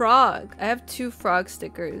 Which frog? I have 2 frog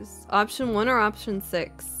stickers. Option 1 or option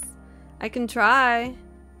 6? I can try.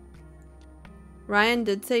 Ryan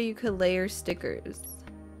did say you could layer stickers.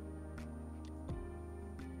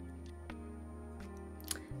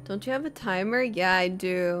 Don't you have a timer? Yeah, I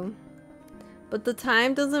do. But the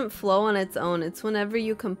time doesn't flow on its own. It's whenever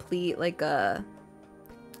you complete like a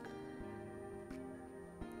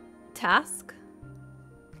task.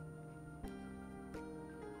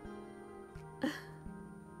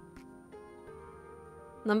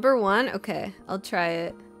 Number 1? Okay, I'll try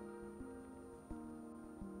it.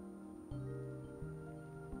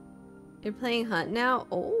 You're playing Hunt now?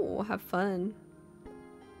 Oh, have fun.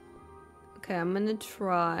 Okay, I'm gonna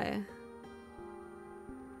try.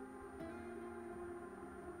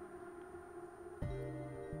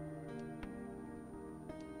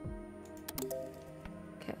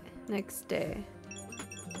 Okay, next day.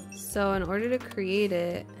 So in order to create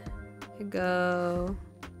it, I go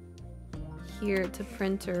here to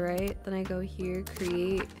printer, right? Then I go here,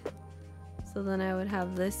 create. So then I would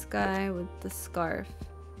have this guy with the scarf.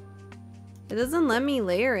 It doesn't let me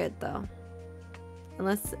layer it though.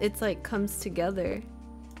 Unless it's like comes together.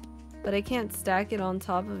 But I can't stack it on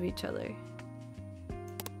top of each other.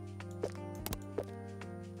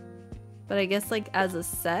 But I guess like as a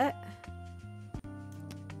set.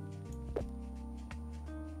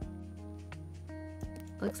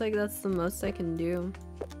 Looks like that's the most I can do.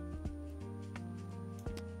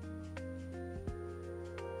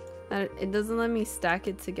 It doesn't let me stack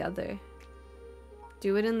it together.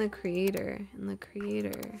 Do it in the creator. In the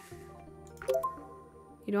creator.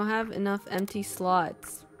 You don't have enough empty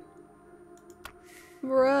slots.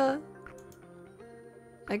 Bruh.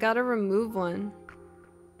 I gotta remove one.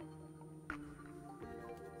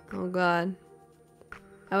 Oh god.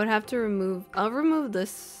 I would have to remove... I'll remove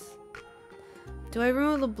this. Do I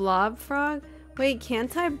remove the blob frog? Wait,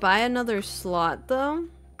 can't I buy another slot though?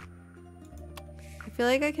 I feel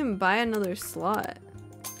like I can buy another slot.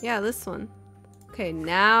 Yeah, this one. Okay,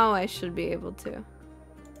 now I should be able to.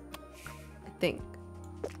 I think.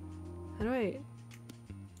 How do I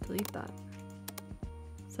delete that?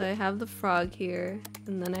 So I have the frog here,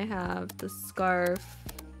 and then I have the scarf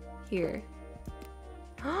here.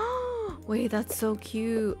 Wait, that's so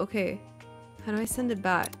cute. Okay, how do I send it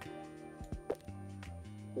back?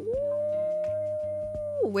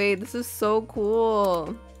 Ooh, wait, this is so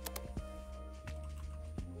cool.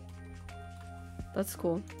 That's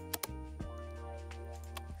cool.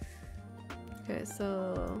 Okay,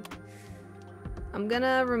 so I'm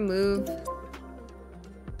gonna remove...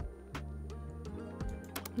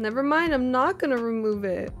 Never mind, I'm not gonna remove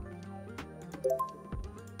it.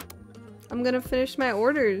 I'm gonna finish my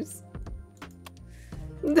orders.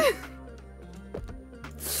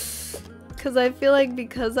 Because I feel like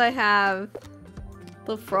because I have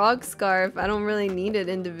the frog scarf, I don't really need it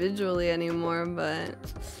individually anymore, but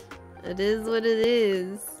it is what it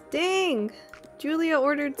is. Dang! Julia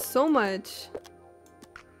ordered so much.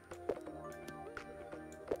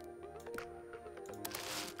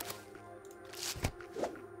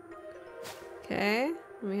 Okay,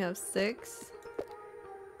 we have 6.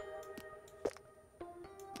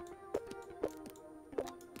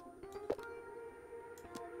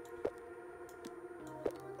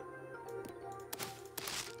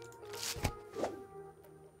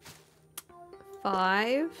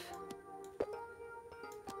 Five.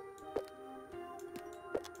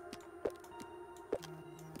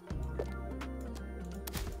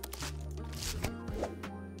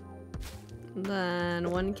 Then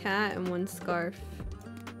 1 cat and 1 scarf.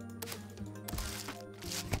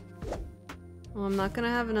 Well, I'm not gonna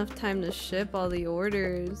have enough time to ship all the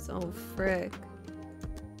orders. Oh, frick.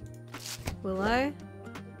 Will I?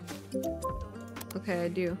 Okay, I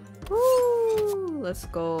do. Woo! Let's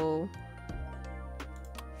go.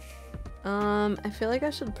 I feel like I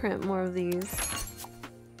should print more of these.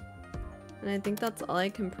 And I think that's all I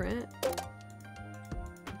can print.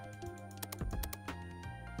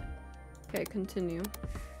 Okay, continue.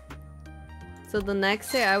 So the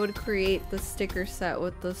next day I would create the sticker set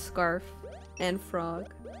with the scarf and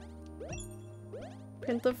frog.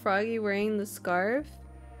 Print the froggy wearing the scarf.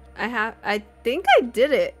 I think I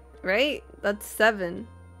did it, right? That's 7.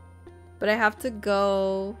 But I have to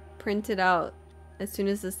go print it out as soon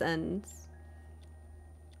as this ends.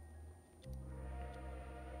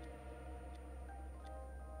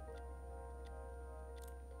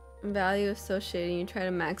 Value associating. You try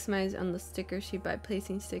to maximize on the sticker sheet by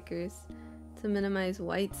placing stickers to minimize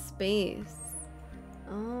white space.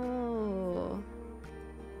 Oh.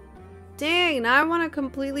 Dang, now I want to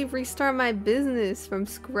completely restart my business from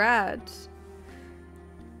scratch.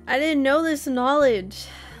 I didn't know this knowledge.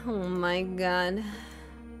 Oh my god.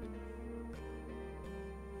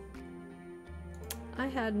 I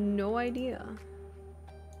had no idea.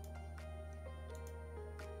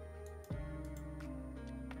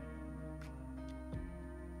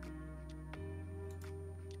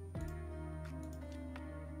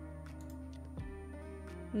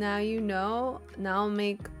 Now you know. Now I'll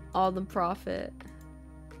make all the profit.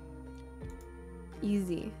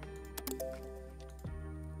 Easy.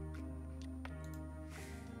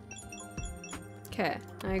 Okay,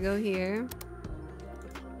 I go here.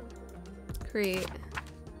 Create.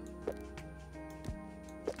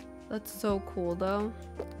 That's so cool though.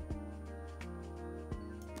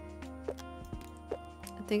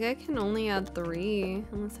 I think I can only add 3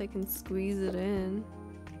 unless I can squeeze it in.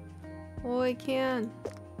 Oh, I can.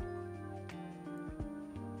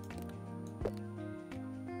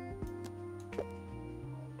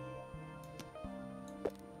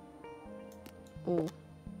 Oh.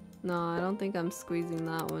 No, I don't think I'm squeezing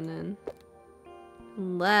that one in.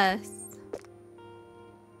 Unless...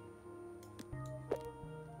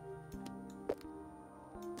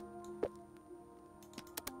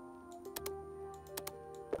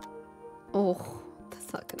 Oh,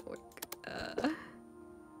 that's not gonna work.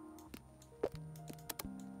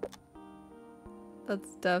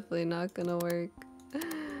 That's definitely not gonna work.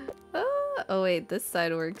 Oh wait, this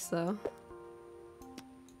side works though.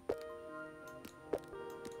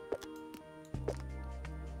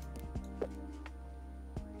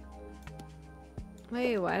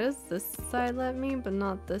 Wait, why does this side let me, but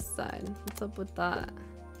not this side? What's up with that?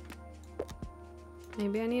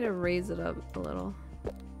 Maybe I need to raise it up a little.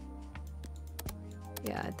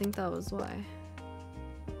 Yeah, I think that was why.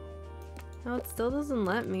 No, it still doesn't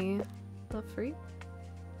let me. The freak?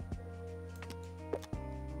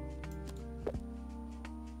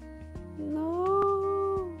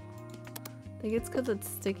 No! I think it's because it's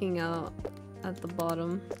sticking out at the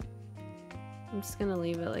bottom. I'm just gonna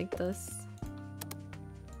leave it like this.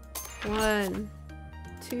 1,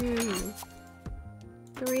 2,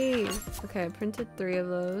 3. Okay, I printed 3 of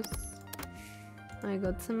those. I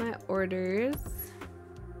go to my orders.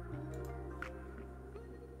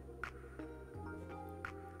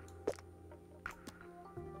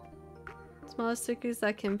 Smallest stickers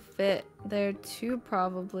that can fit there too,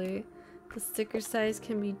 probably. The sticker size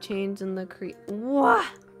can be changed in the What?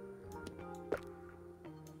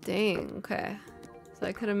 Dang, okay. So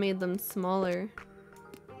I could have made them smaller.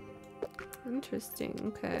 Interesting,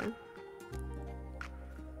 okay.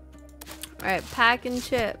 Alright, pack and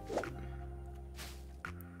chip.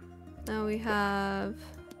 Now we have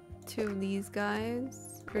 2 of these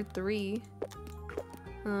guys, or 3,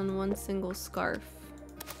 and 1 single scarf.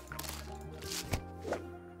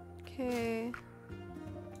 Okay.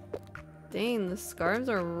 Dang, the scarves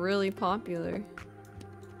are really popular.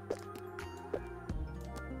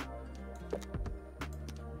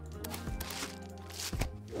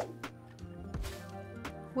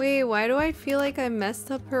 Wait, why do I feel like I messed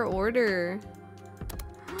up her order?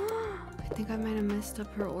 I think I might have messed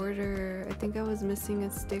up her order. I think I was missing a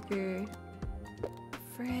sticker.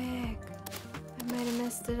 Frick. I might have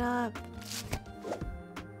messed it up.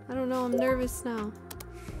 I don't know, I'm nervous now.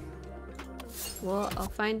 Well, I'll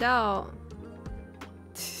find out.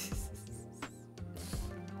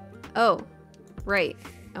 Oh, right.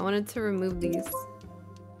 I wanted to remove these.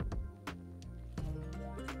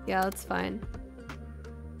 Yeah, that's fine.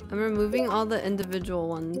 I'm removing all the individual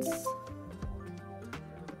ones.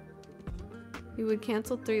 You would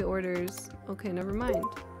cancel 3 orders. Okay, never mind.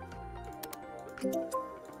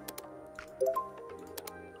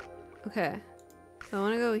 Okay. So I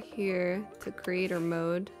want to go here to creator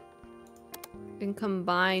mode and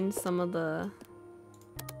combine some of the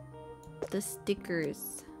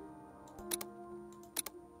stickers.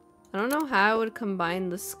 I don't know how I would combine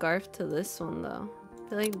the scarf to this one though. I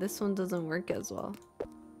feel like this one doesn't work as well.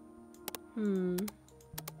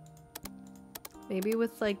 Maybe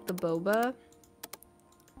with like the boba.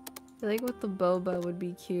 I feel like with the boba would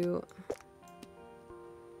be cute.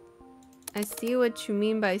 I see what you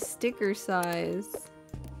mean by sticker size.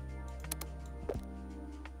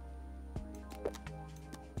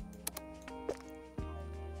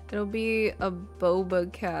 It'll be a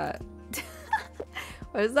boba cat.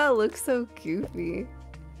 Why does that look so goofy?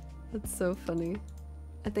 That's so funny.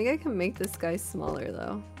 I think I can make this guy smaller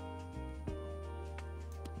though.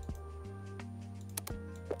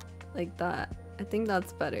 Like that. I think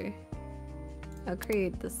that's better. I'll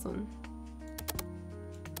create this one.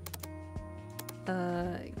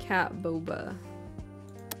 Cat boba.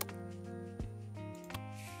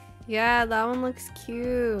 Yeah, that one looks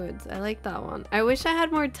cute. I like that one. I wish I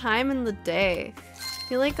had more time in the day. I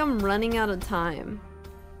feel like I'm running out of time.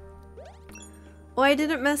 Oh, I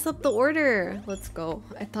didn't mess up the order. Let's go.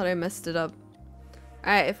 I thought I messed it up.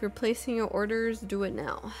 Alright, if you're placing your orders, do it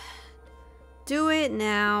now. Do it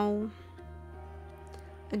now.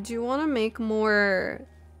 I do want to make more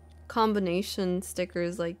combination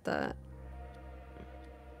stickers like that.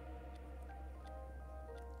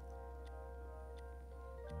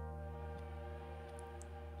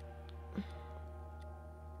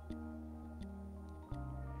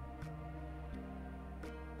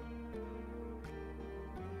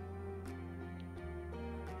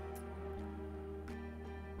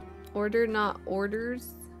 Order, not orders.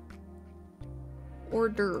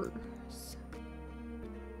 Orders.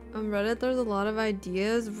 On Reddit, there's a lot of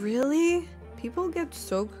ideas. Really? People get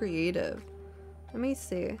so creative. Let me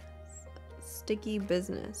see. Sticky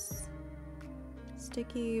business.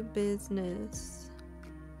 Sticky business.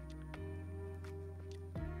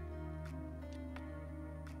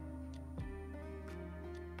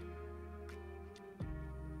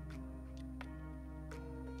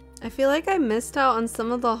 I feel like I missed out on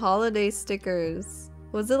some of the holiday stickers.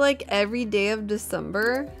 Was it like every day of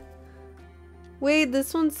December? Wait,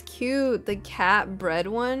 this one's cute. The cat bread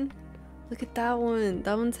one. Look at that one.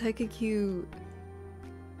 That one's hecka cute.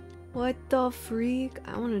 What the freak?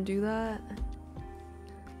 I want to do that.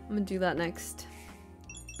 I'm gonna do that next.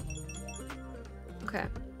 Okay.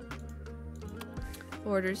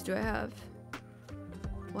 What orders do I have?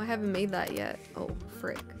 Well, I haven't made that yet. Oh,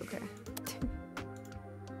 frick. Okay.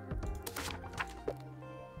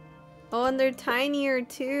 Oh, and they're tinier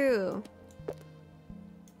too.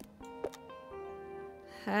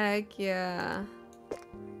 Heck yeah.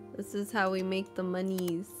 This is how we make the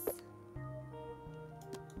monies.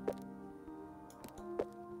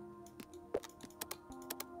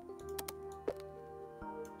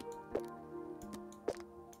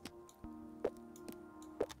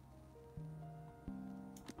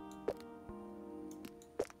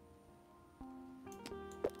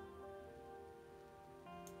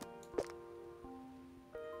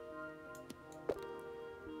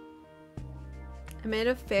 I made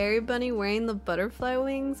a fairy bunny wearing the butterfly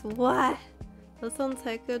wings? What? That sounds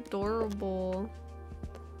heck adorable.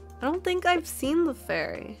 I don't think I've seen the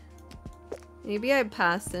fairy. Maybe I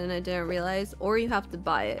passed it and I didn't realize, or you have to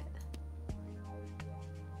buy it.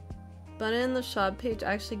 Button in the shop page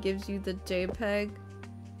actually gives you the JPEG.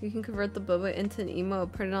 You can convert the boba into an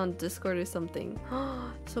emote, put it on Discord or something.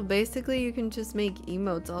 So basically you can just make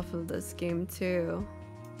emotes off of this game too.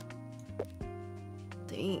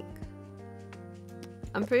 Dang.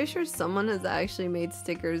 I'm pretty sure someone has actually made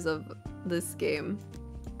stickers of this game.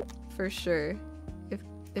 For sure.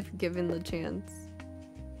 If given the chance.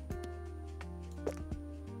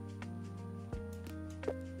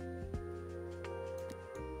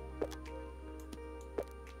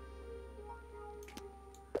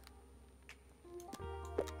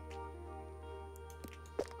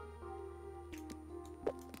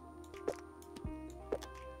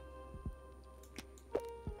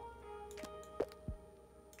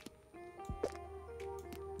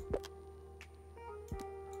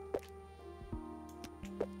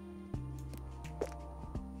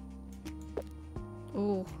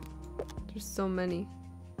 Oh, there's so many.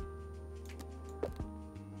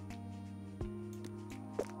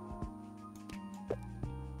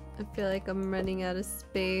 I feel like I'm running out of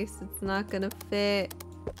space. It's not gonna fit.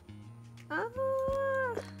 Ah.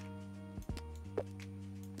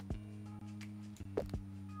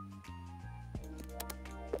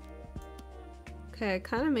 Okay, I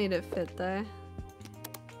kind of made it fit there.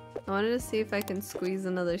 I wanted to see if I can squeeze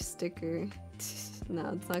another sticker. No,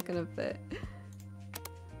 it's not gonna fit.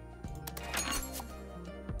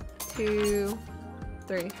 2,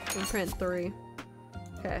 3. We'll print 3.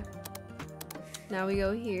 Okay. Now we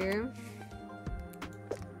go here.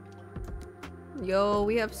 Yo,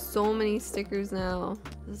 we have so many stickers now.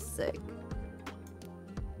 This is sick.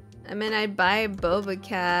 I mean, I'd buy a Boba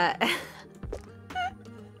Cat.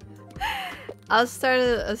 I'll start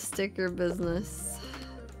a sticker business.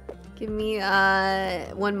 Give me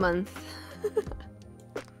 1 month.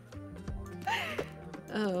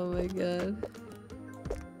 Oh my god.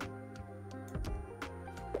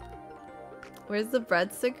 Where's the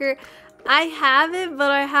bread sticker? I have it,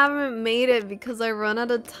 but I haven't made it because I run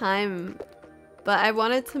out of time. But I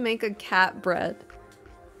wanted to make a cat bread.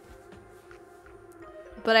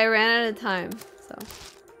 But I ran out of time, so.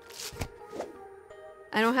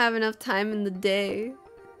 I don't have enough time in the day.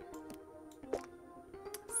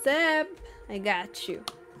 Seb, I got you.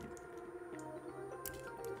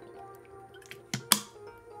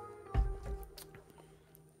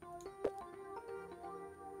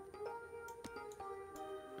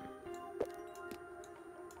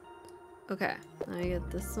 Okay, I get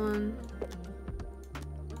this one.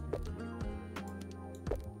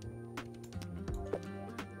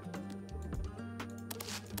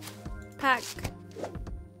 Pack.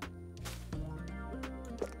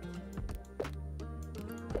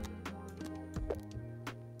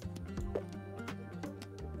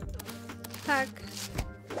 Pack.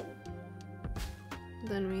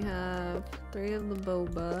 Then we have 3 of the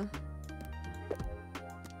boba.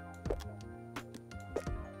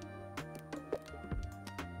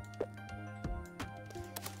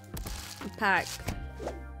 Pack.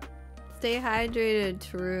 Stay hydrated,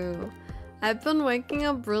 true. I've been waking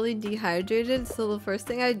up really dehydrated, so the first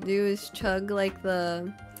thing I do is chug like those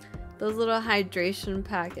little hydration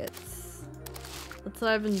packets. That's what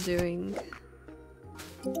I've been doing.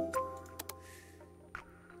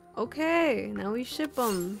 Okay, now we ship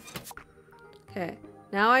them. Okay,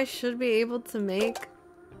 now I should be able to make...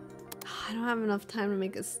 I don't have enough time to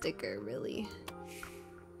make a sticker, really.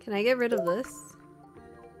 Can I get rid of this?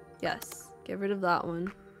 Yes, get rid of that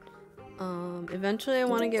one. Eventually I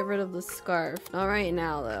want to get rid of the scarf. Not right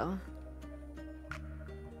now, though.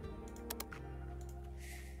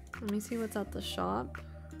 Let me see what's at the shop.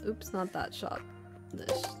 Oops, not that shop.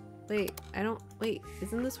 This. Wait, wait,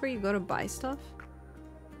 isn't this where you go to buy stuff?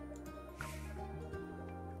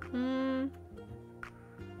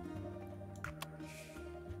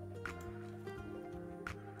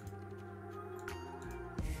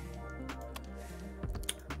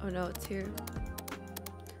 Oh no, it's here.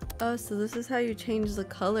 Oh, so this is how you change the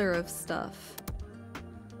color of stuff.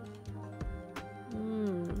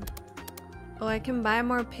 Oh, I can buy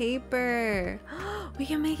more paper. We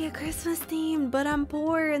can make it Christmas themed, but I'm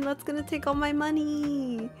poor and that's gonna take all my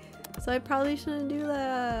money. So I probably shouldn't do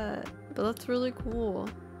that. But that's really cool.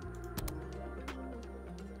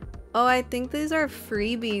 Oh, I think these are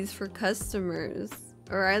freebies for customers.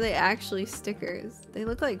 Or are they actually stickers? They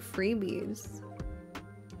look like freebies.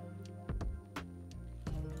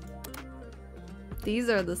 These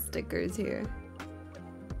are the stickers here.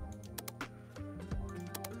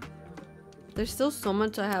 There's still so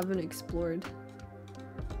much I haven't explored.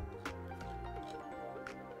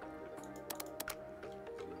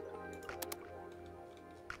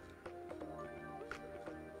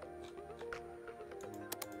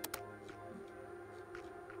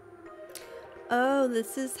 Oh,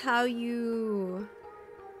 this is how you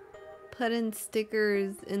put in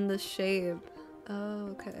stickers in the shape. Oh,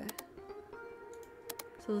 okay.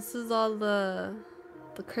 So this is all the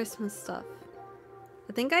Christmas stuff.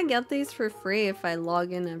 I think I get these for free if I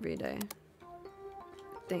log in every day.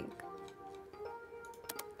 I think.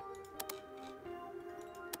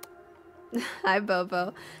 Hi,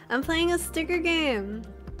 Bobo. I'm playing a sticker game.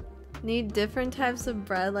 Need different types of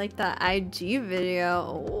bread like that IG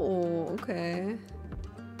video. Oh, okay.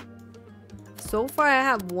 So far I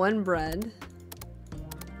have 1 bread.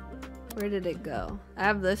 Where did it go? I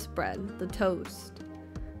have this bread, the toast.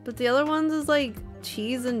 But the other ones is like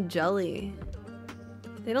cheese and jelly.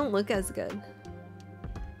 They don't look as good.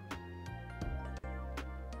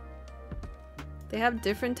 They have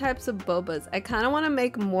different types of bobas. I kind of want to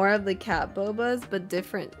make more of the cat bobas, but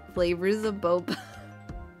different flavors of boba.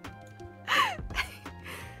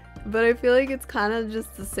 But I feel like it's kind of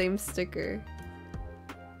just the same sticker.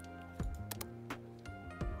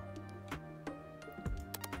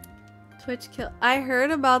 Twitch kill. I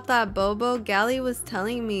heard about that, Bobo. Gally was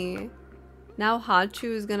telling me. Now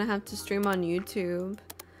Hachu is gonna have to stream on YouTube.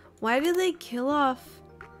 Why did they kill off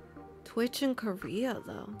Twitch in Korea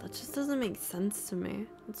though? That just doesn't make sense to me.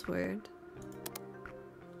 That's weird.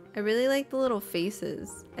 I really like the little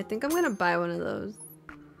faces. I think I'm gonna buy one of those.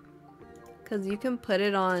 Cause you can put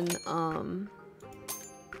it on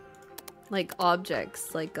like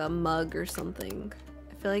objects, like a mug or something.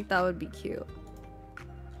 I feel like that would be cute.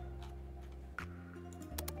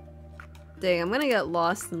 Dang, I'm gonna get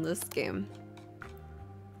lost in this game.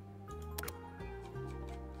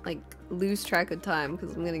 Like, lose track of time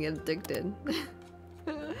because I'm gonna get addicted.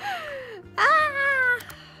 Ah!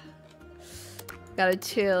 Gotta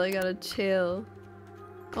chill, I gotta chill.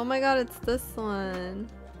 Oh my god, it's this one.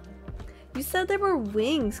 You said there were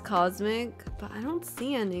wings, Cosmic, but I don't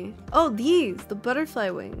see any. Oh, these, the butterfly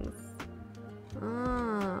wings.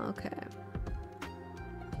 Ah, okay.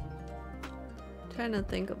 Trying to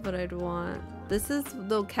think of what I'd want. This is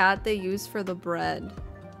the cat they use for the bread.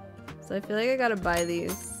 So I feel like I gotta buy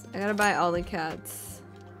these. I gotta buy all the cats.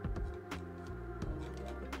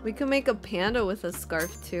 We could make a panda with a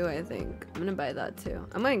scarf too, I think. I'm gonna buy that too.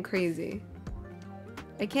 I'm going crazy.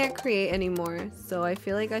 I can't create anymore, so I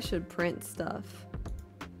feel like I should print stuff.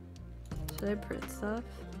 Should I print stuff?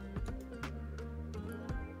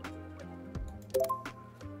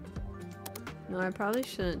 No, I probably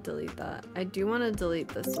shouldn't delete that. I do want to delete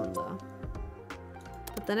this one though.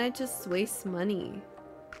 But then I just waste money.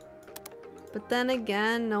 But then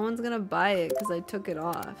again, no one's gonna buy it because I took it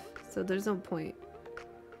off. So there's no point.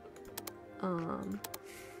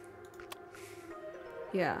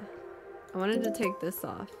 Yeah. I wanted to take this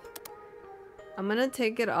off. I'm gonna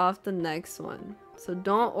take it off the next one. So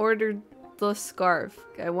don't order the scarf.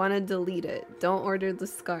 I want to delete it. Don't order the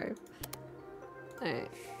scarf. Alright.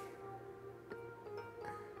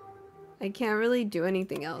 I can't really do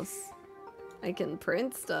anything else. I can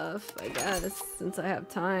print stuff, I guess, since I have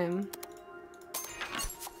time.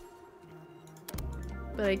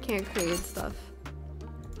 But I can't create stuff.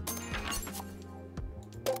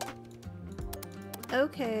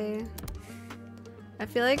 Okay. I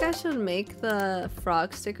feel like I should make the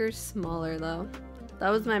frog stickers smaller though. That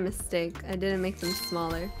was my mistake. I didn't make them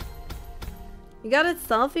smaller. You got a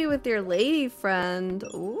selfie with your lady friend.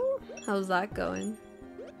 Ooh, how's that going?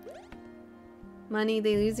 Money,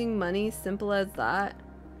 they losing money? Simple as that.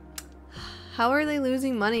 How are they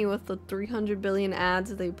losing money with the 300 billion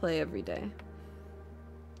ads they play every day?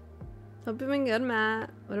 Hope you've been good, Matt.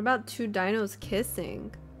 What about two dinos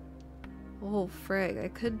kissing? Oh, frig, I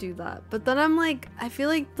could do that. But then I'm like, I feel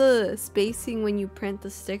like the spacing when you print the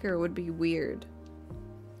sticker would be weird.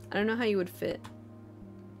 I don't know how you would fit.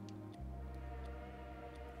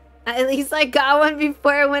 At least I got one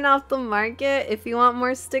before it went off the market. If you want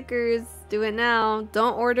more stickers, do it now.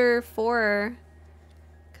 Don't order 4,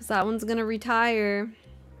 because that one's gonna retire.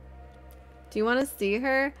 Do you want to see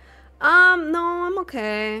her? No, I'm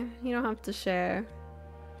okay. You don't have to share.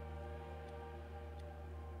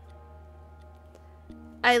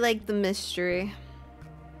 I like the mystery.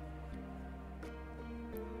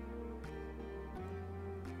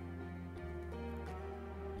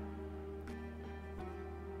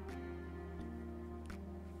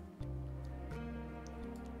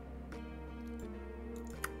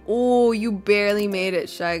 Oh, you barely made it,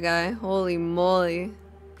 Shy Guy. Holy moly.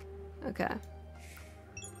 Okay.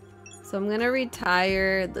 So I'm gonna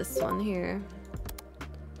retire this one here.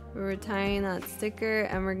 We're retiring that sticker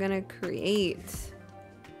and we're gonna create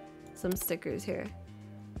some stickers here.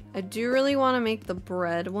 I do really want to make the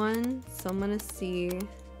bread one, so I'm gonna see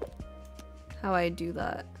how I do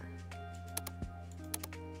that.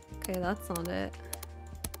 Okay, that's not it.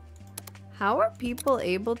 How are people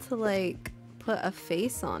able to like put a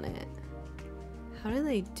face on it? How do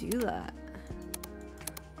they do that?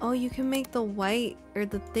 Oh, you can make the white or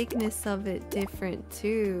the thickness of it different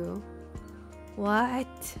too.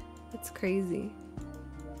 What? That's crazy.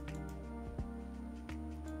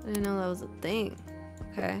 I didn't know that was a thing.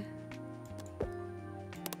 Okay.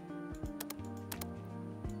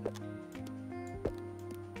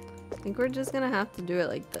 I think we're just gonna have to do it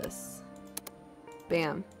like this.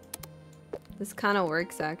 Bam. This kind of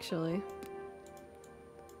works actually.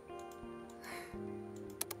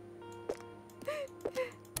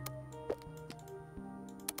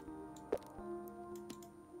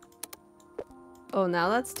 Oh, now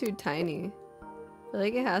that's too tiny. I feel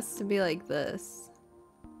like it has to be like this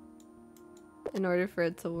in order for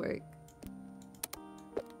it to work.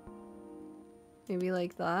 Maybe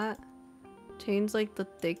like that. Change like the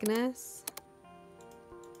thickness.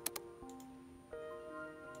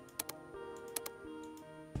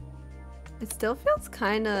 It still feels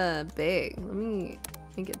kind of big. Let me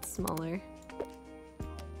make it smaller.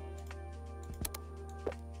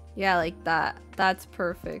 Yeah, like that. That's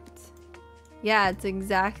perfect. Yeah, it's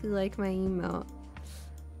exactly like my emote.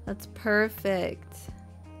 That's perfect.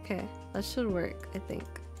 Okay, that should work, I think.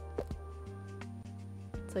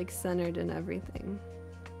 It's like centered and everything.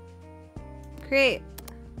 Create.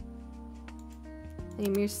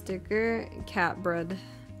 Name your sticker cat bread.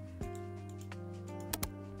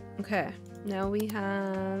 Okay, now we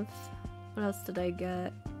have, what else did I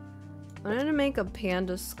get? I wanted to make a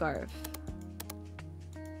panda scarf.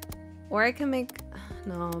 Or I can make,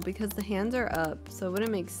 no, because the hands are up, so it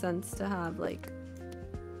wouldn't make sense to have like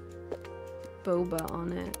boba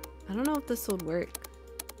on it. I don't know if this would work.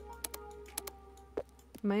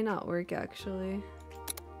 It might not work actually.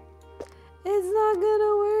 It's not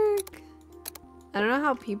gonna work. I don't know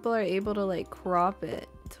how people are able to like crop it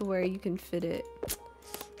to where you can fit it.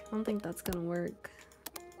 I don't think that's gonna work.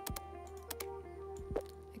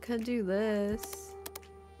 I could do this.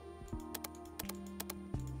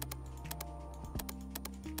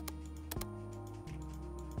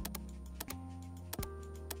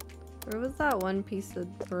 Where was that one piece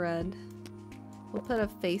of bread? We'll put a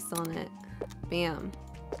face on it. Bam.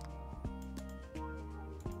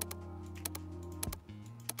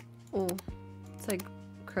 Oh, it's like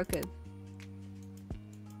crooked.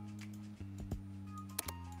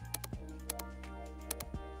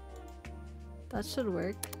 That should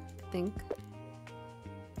work, I think.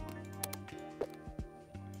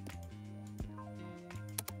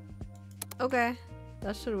 Okay,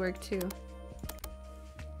 that should work too.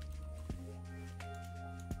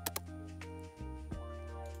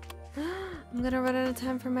 I'm gonna run out of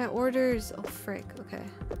time for my orders. Oh frick, okay.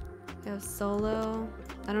 I have solo.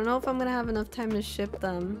 I don't know if I'm gonna have enough time to ship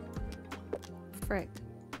them. Frick.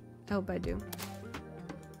 I hope I do.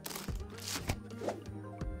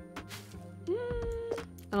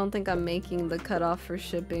 I don't think I'm making the cutoff for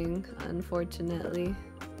shipping, unfortunately.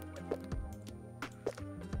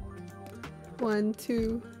 1,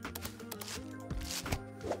 2.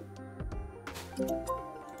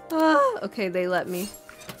 Ah, okay, they let me.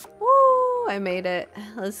 Woo! I made it.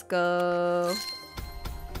 Let's go.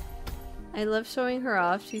 I love showing her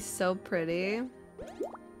off. She's so pretty.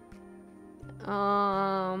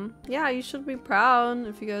 Yeah, you should be proud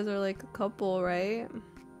if you guys are like a couple, right?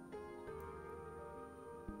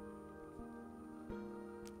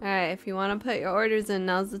 Alright, if you want to put your orders in,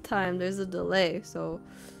 now's the time. There's a delay, so...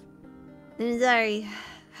 I'm sorry.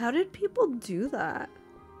 How did people do that?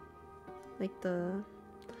 Like the...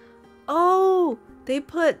 Oh! They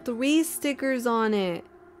put 3 stickers on it.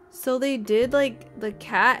 So they did like the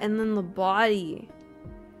cat and then the body.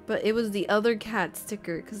 But it was the other cat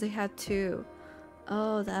sticker because they had 2.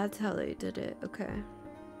 Oh, that's how they did it. Okay.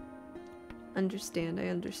 Understand, I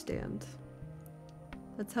understand.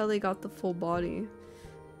 That's how they got the full body.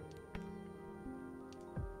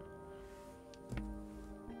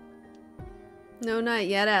 No, not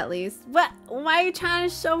yet at least. What? Why are you trying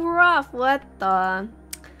to show her off? What the?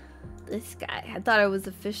 This guy. I thought it was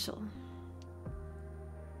official.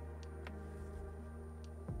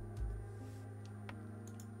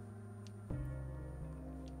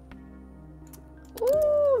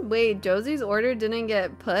 Ooh, wait, Josie's order didn't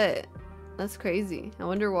get put. That's crazy. I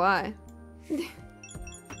wonder why.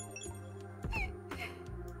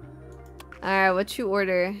 Alright, what you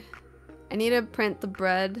order? I need to print the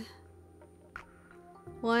bread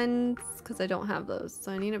ones because I don't have those,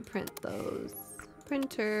 so I need to print those.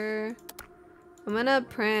 Printer. I'm gonna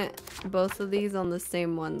print both of these on the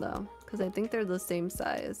same one though, because I think they're the same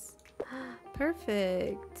size.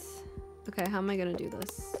 Perfect. Okay, how am I gonna do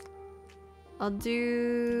this? I'll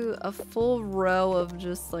do a full row of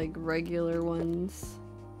just like regular ones.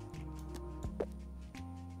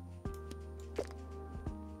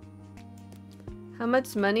 How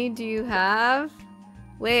much money do you have?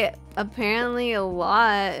 Wait, apparently a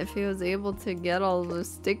lot if he was able to get all those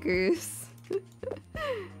stickers.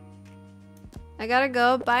 I gotta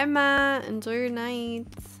go. Bye, Matt. Enjoy your night.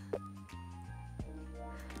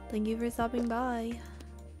 Thank you for stopping by.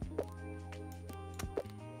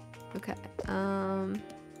 Okay.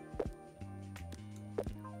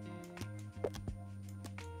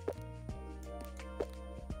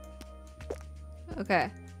 Okay.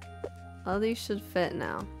 All these should fit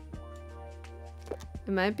now.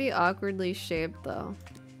 It might be awkwardly shaped though.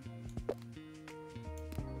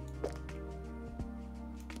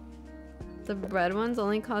 The bread ones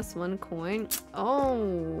only cost 1 coin.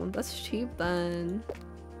 Oh, that's cheap then.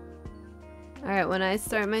 Alright, when I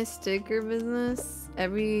start my sticker business,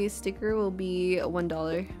 every sticker will be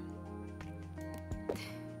 $1.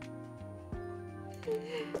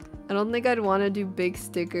 I don't think I'd want to do big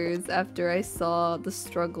stickers after I saw the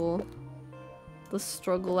struggle. The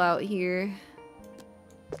struggle out here.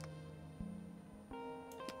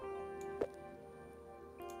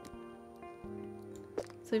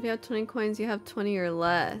 So if you have 20 coins, you have 20 or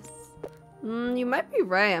less. You might be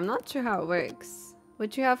right. I'm not sure how it works.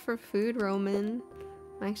 What you have for food, Roman?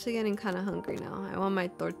 I'm actually getting kind of hungry now. I want my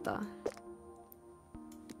torta.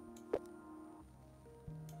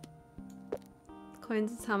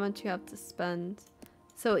 Coins is how much you have to spend.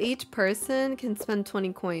 So each person can spend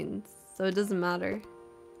 20 coins. So it doesn't matter.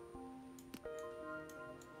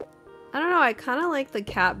 I don't know. I kind of like the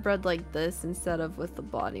cat bread like this instead of with the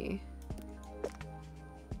body.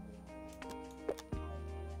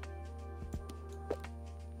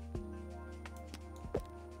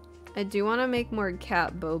 I do want to make more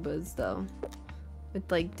cat bobas though, with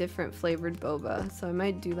like different flavored boba, so I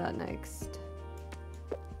might do that next.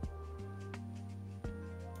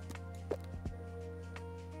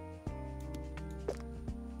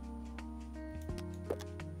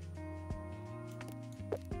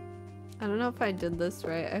 I don't know if I did this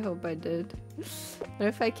right. I hope I did. But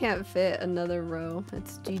if I can't fit another row,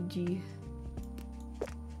 it's GG.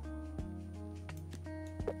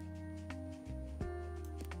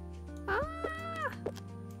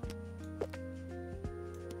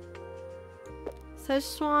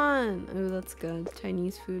 Szechuan! Ooh, that's good.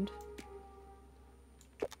 Chinese food.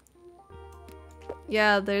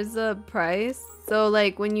 Yeah, there's a price. So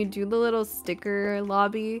like when you do the little sticker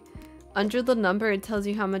lobby, under the number it tells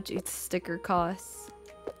you how much each sticker costs.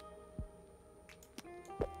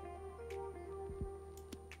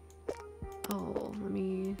 Oh, let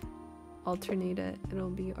me alternate it. It'll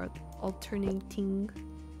be alternating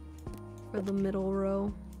for the middle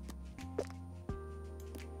row.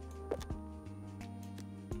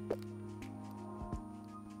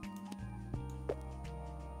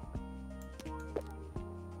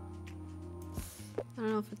 I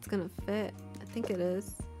don't know if it's gonna fit. I think it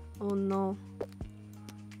is. Oh no.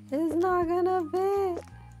 It's not gonna fit.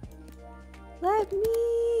 Let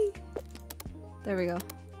me. There we go.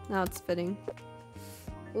 Now it's fitting.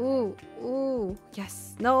 Ooh, ooh.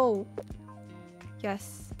 Yes. No.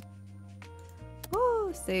 Yes.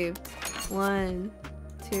 Oh, saved. 1,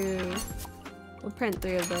 2. We'll print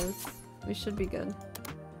 3 of those. We should be good.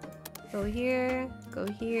 Go here. Go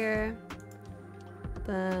here.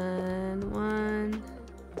 Then 1,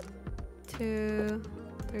 2,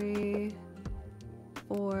 3,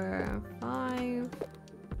 4, 5.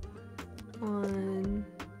 1,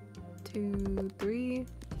 2, 3.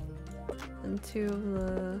 And 2 of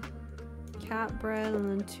the cat bread,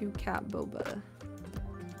 and then 2 cat boba.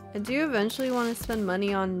 I do eventually want to spend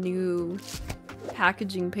money on new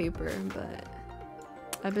packaging paper, but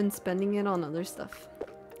I've been spending it on other stuff.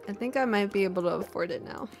 I think I might be able to afford it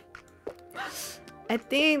now. I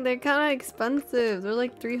think they're kind of expensive. They're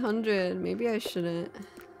like 300. Maybe I shouldn't.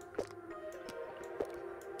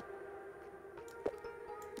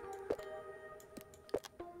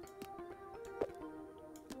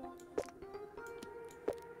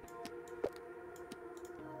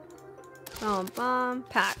 Oh, bomb.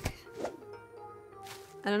 Pack.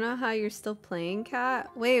 I don't know how you're still playing, Cat.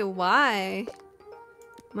 Wait, why?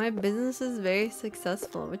 My business is very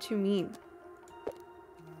successful. What you mean?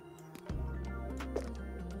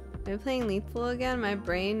 Am I playing Lethal again? My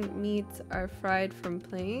brain meats are fried from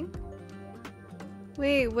playing?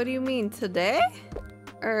 Wait, what do you mean? Today?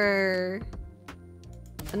 Or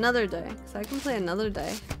another day? Because I can play another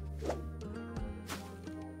day.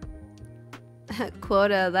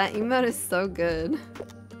 Quota, that emote is so good.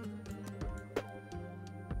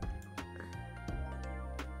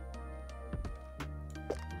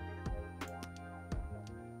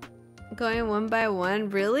 Going one by one?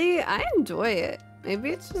 Really? I enjoy it.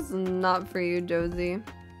 Maybe it's just not for you, Josie.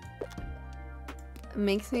 It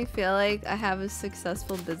makes me feel like I have a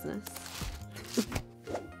successful business.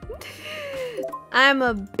 I'm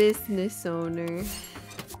a business owner.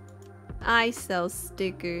 I sell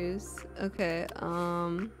stickers. Okay,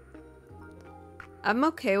 I'm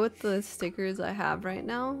okay with the stickers I have right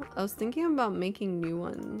now. I was thinking about making new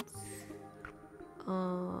ones.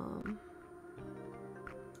 I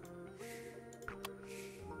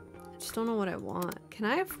just don't know what I want. Can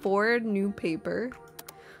I afford new paper?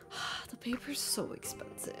 The paper's so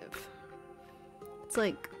expensive. It's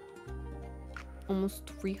like almost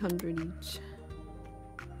 300 each.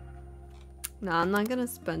 Nah, I'm not gonna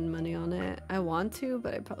spend money on it. I want to,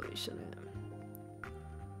 but I probably shouldn't.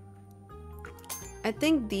 I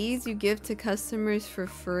think these you give to customers for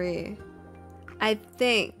free. I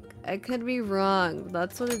think. I could be wrong.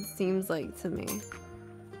 That's what it seems like to me.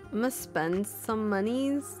 I'm gonna spend some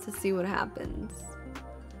monies to see what happens.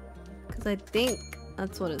 Because I think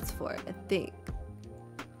that's what it's for. I think.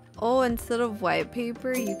 Oh, instead of white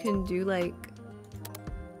paper, you can do like...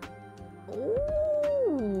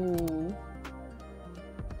 Ooh.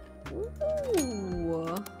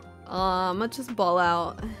 I'm gonna just ball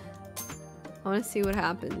out. I want to see what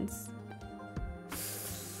happens.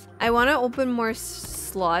 I want to open more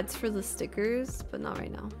slots for the stickers, but not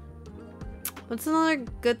right now. What's another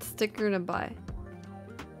good sticker to buy?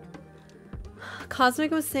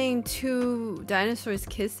 Cosmic was saying 2 dinosaurs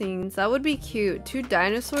kissing. That would be cute. 2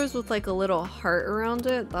 dinosaurs with like a little heart around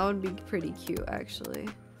it. That would be pretty cute, actually.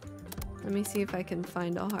 Let me see if I can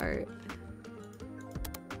find a heart.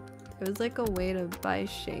 It was like a way to buy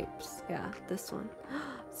shapes. Yeah, this one.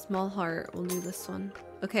 Small heart. We'll do this one.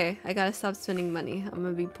 Okay, I gotta stop spending money. I'm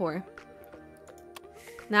gonna be poor.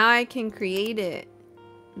 Now I can create it.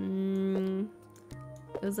 It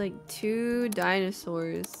was like 2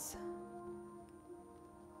 dinosaurs.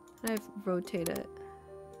 How do I rotate it?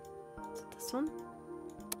 Is it this one?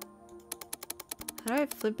 How do I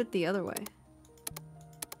flip it the other way?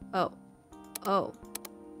 Oh. Oh.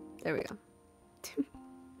 There we go.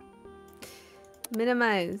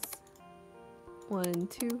 Minimize. 1,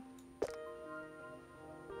 2.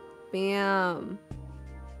 Bam.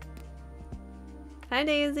 Hi,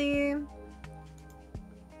 Daisy.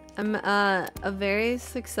 I'm a very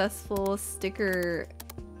successful sticker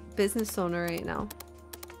business owner right now.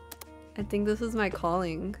 I think this is my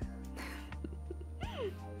calling.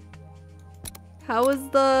 How was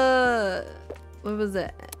the... what was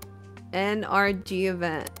it? NRG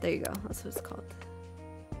event. There you go. That's what it's called.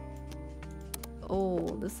 Oh,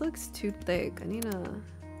 this looks too thick. I need a...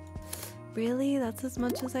 Really? That's as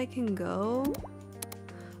much as I can go?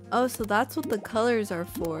 Oh, so that's what the colors are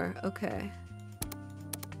for. Okay.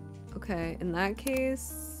 Okay, in that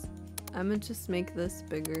case, I'm gonna just make this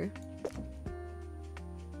bigger.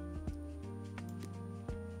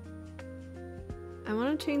 I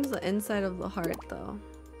want to change the inside of the heart though.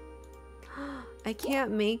 I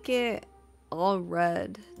can't make it all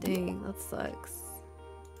red. Dang, that sucks.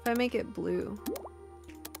 If I make it blue.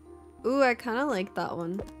 Ooh, I kind of like that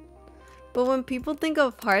one. But when people think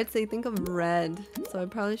of hearts, they think of red. So I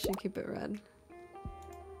probably should keep it red.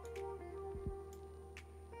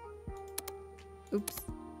 Oops.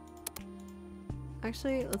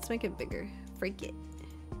 Actually, let's make it bigger. Freak it.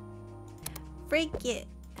 Freak it.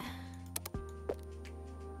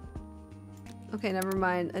 Okay, never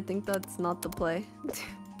mind. I think that's not the play.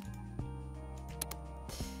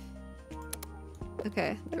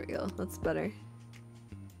 Okay, there we go. That's better.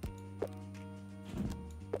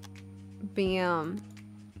 Bam.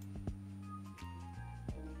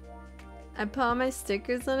 I put all my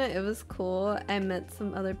stickers on it. It was cool. I met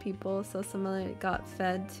some other people, so some other got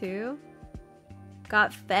fed too.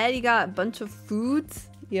 Got fed? You got a bunch of foods?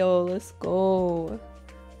 Yo, let's go.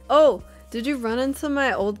 Oh! Did you run into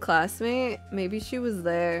my old classmate? Maybe she was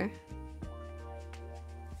there.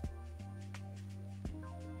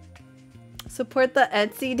 Support the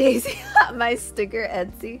Etsy, Daisy. My sticker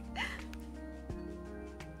Etsy.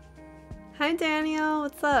 Hi Daniel,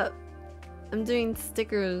 what's up? I'm doing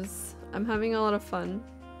stickers. I'm having a lot of fun.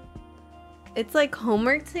 It's like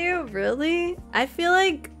homework too? Really? I feel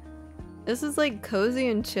like this is like cozy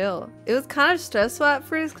and chill. It was kind of stressful at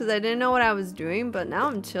first because I didn't know what I was doing, but now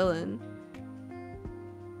I'm chilling.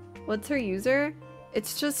 What's her user?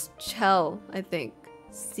 It's just Chell, I think.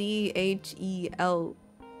 CHELL.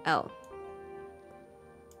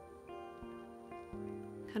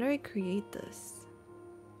 How do I create this?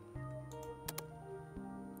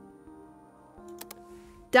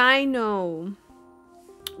 Dino.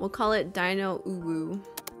 We'll call it Dino Uwu.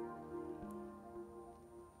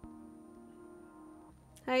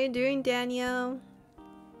 How you doing, Daniel?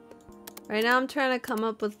 Right now I'm trying to come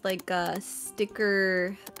up with like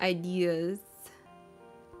sticker ideas.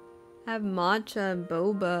 I have matcha and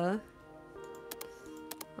boba.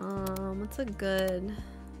 What's a good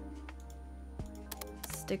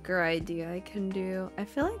sticker idea I can do? I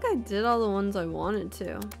feel like I did all the ones I wanted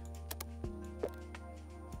to.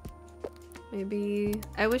 Maybe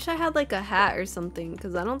I wish I had like a hat or something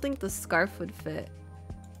because I don't think the scarf would fit.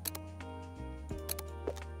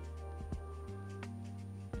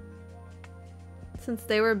 Since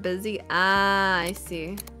they were busy. Ah, I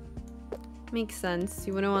see. Makes sense.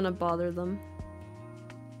 You wouldn't want to bother them.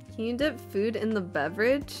 Can you dip food in the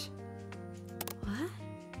beverage? What?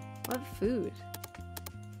 What food?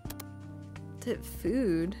 Dip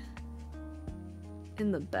food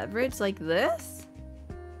in the beverage like this?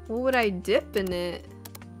 What would I dip in it?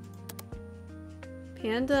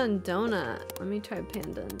 Panda and donut. Let me try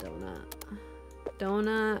panda and donut.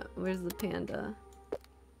 Donut. Where's the panda?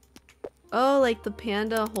 Oh, like the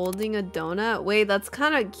panda holding a donut? Wait, that's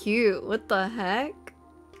kind of cute. What the heck?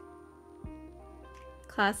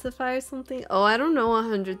 Classify or something? Oh, I don't know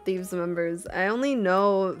 100 Thieves members. I only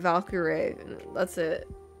know Valkyrie. That's it.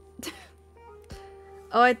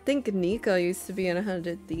 Oh, I think Nico used to be in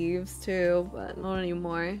 100 Thieves too, but not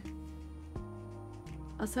anymore.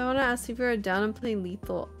 Also, I want to ask if you're down and play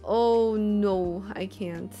Lethal. Oh no, I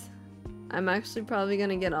can't. I'm actually probably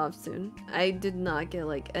gonna get off soon. I did not get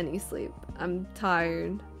like any sleep. I'm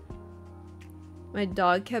tired. My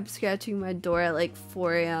dog kept scratching my door at like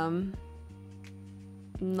 4 a.m.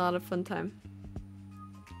 Not a fun time.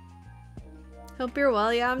 Hope you're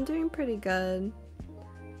well. Yeah, I'm doing pretty good.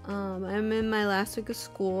 I'm in my last week of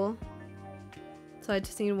school. So I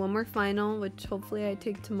just need one more final, which hopefully I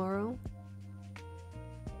take tomorrow.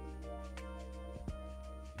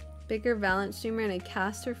 Bigger Valorant streamer and a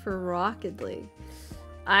caster for Rocket League.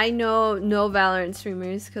 I know no Valorant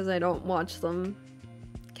streamers because I don't watch them.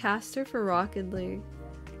 Caster for Rocket League.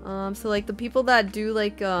 So like the people that do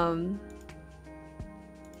like what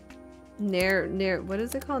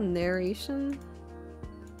is it called? Narration?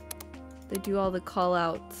 They do all the call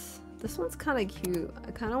outs. This one's kind of cute.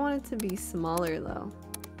 I kind of want it to be smaller though.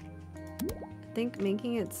 I think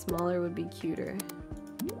making it smaller would be cuter.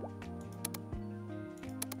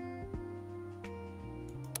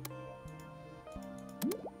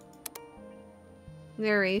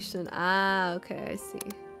 Narration. Ah, okay, I see.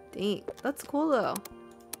 Dang, that's cool though.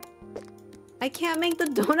 I can't make the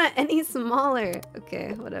donut any smaller.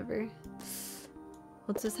 Okay, whatever.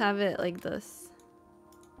 Let's just have it like this.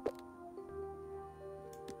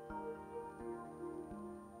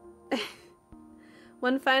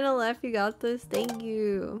 One final left, you got this. Thank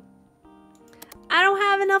you. I don't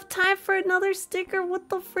have enough time for another sticker. What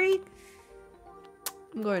the freak?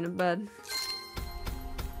 I'm going to bed.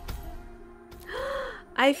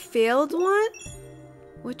 I failed one?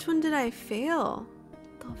 Which one did I fail?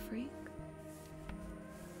 The freak?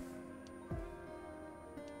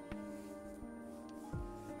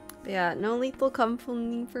 But yeah, no lethal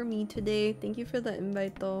company for me today. Thank you for the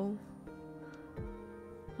invite though.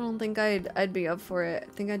 I don't think I'd be up for it.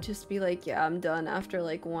 I think I'd just be like, yeah, I'm done after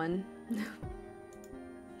like one.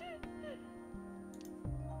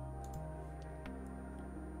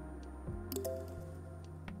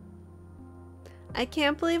 I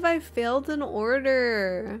can't believe I failed an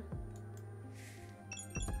order.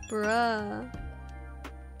 Bruh.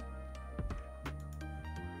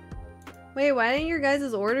 Wait, why didn't your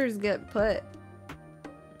guys' orders get put?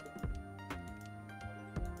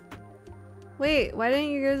 Wait, why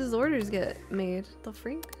didn't your guys' orders get made? The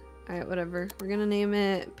freak? Alright, whatever. We're gonna name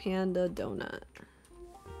it Panda Donut.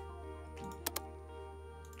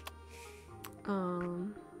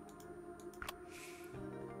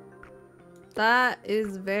 That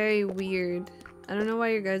is very weird. I don't know why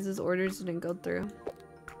your guys' orders didn't go through.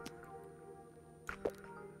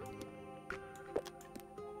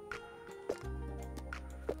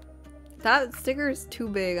 That sticker is too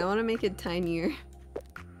big. I want to make it tinier.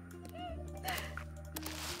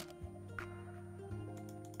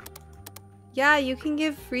 Yeah, you can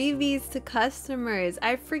give freebies to customers.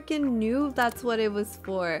 I freaking knew that's what it was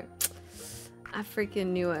for. I freaking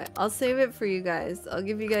knew it. I'll save it for you guys. I'll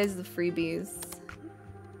give you guys the freebies.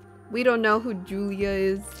 We don't know who Julia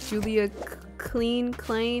is. Julia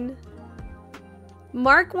Klein.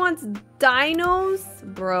 Mark wants dinos?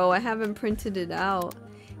 Bro, I haven't printed it out.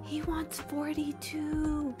 He wants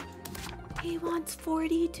 42. He wants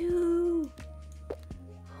 42.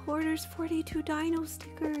 Orders 42 dino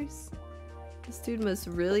stickers. This dude must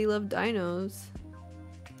really love dinos.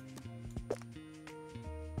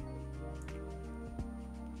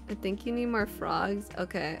 I think you need more frogs.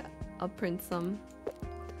 Okay, I'll print some.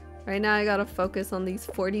 Right now I gotta focus on these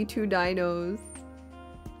 42 dinos.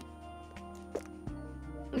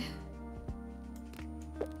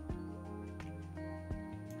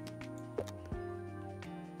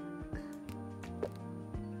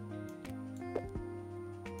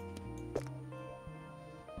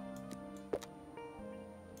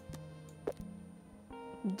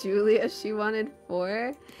 Julia, she wanted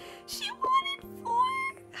 4? She wanted 4?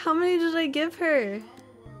 How many did I give her?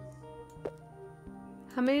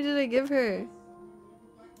 How many did I give her?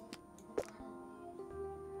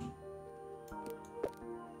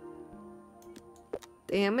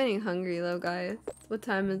 Damn, I'm getting hungry though, guys. What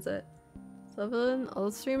time is it? 7?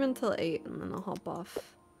 I'll stream until 8 and then I'll hop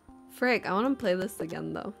off. Frick, I want to play this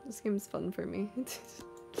again though. This game's fun for me.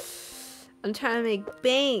 I'm trying to make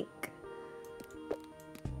bank.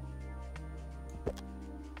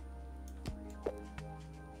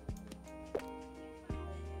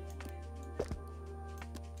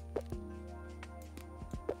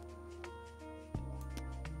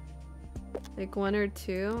 Like 1 or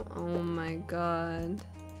 2? Oh my god.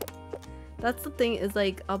 That's the thing is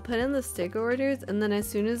like I'll put in the sticker orders and then as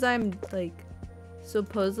soon as I'm like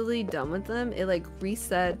supposedly done with them, it like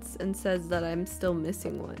resets and says that I'm still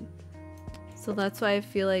missing one. So that's why I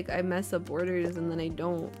feel like I mess up orders and then I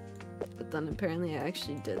don't. But then apparently I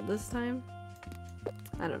actually did this time.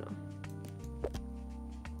 I don't know.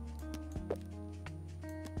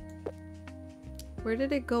 Where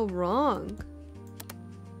did it go wrong?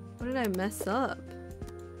 What did I mess up?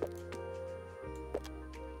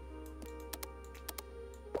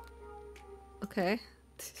 Okay.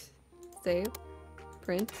 Save.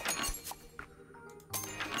 Print.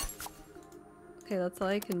 Okay, that's all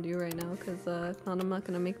I can do right now, because if not, I'm not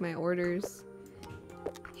gonna make my orders.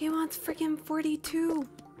 He wants freaking 42!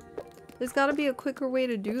 There's gotta be a quicker way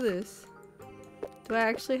to do this. Do I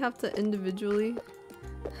actually have to individually?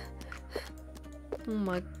 Oh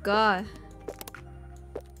my god.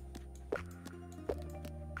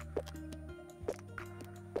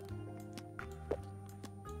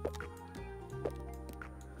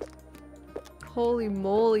 Holy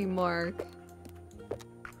moly, Mark.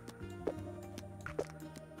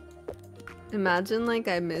 Imagine like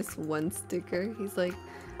I miss one sticker. He's like,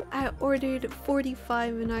 I ordered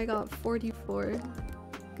 45 and I got 44.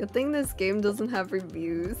 Good thing this game doesn't have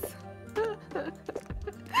reviews.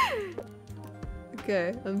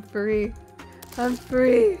 Okay, I'm free. I'm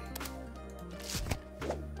free.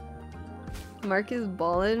 Mark is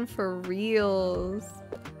ballin' for reals.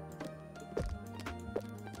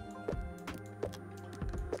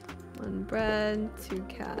 One bread, 2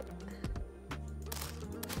 cat.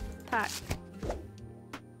 Pack.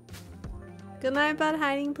 Good night, bad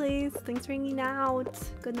hiding place. Thanks for hanging out.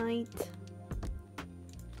 Good night.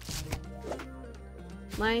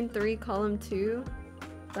 Line 3, column 2.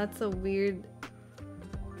 That's a weird...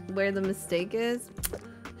 where the mistake is.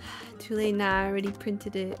 Too late now, I already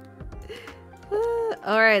printed it.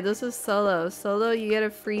 Alright, this is Solo. Solo, you get a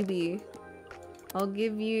freebie. I'll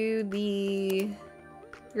give you the...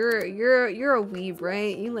 You're a weeb,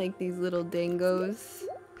 right? You like these little dangos.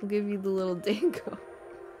 I'll give you the little dango.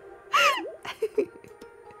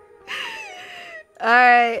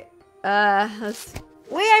 Alright. Let's...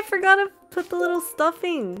 Wait, I forgot to put the little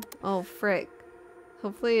stuffing. Oh, frick.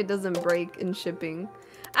 Hopefully it doesn't break in shipping.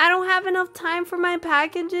 I don't have enough time for my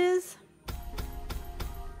packages.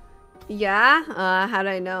 Yeah? How'd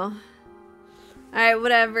I know? Alright,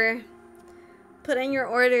 whatever. Put in your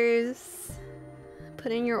orders.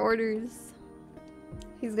 Put in your orders.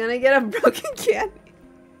 He's gonna get a broken candy.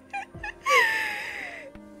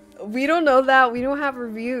 We don't know that. We don't have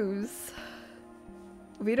reviews.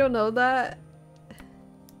 We don't know that.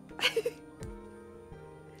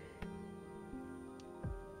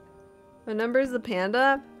 What number is the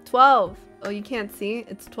panda? 12. Oh, you can't see?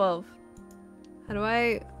 It's 12. How do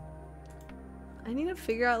I need to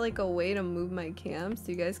figure out like a way to move my cam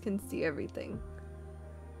so you guys can see everything.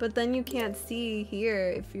 But then you can't see here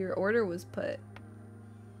if your order was put.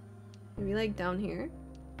 Maybe like down here?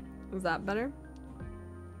 Is that better?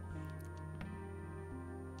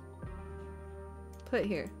 Put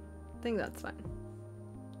here. I think that's fine.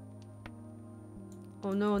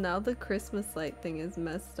 Oh no, now the Christmas light thing is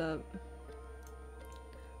messed up.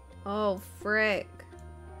 Oh, frick.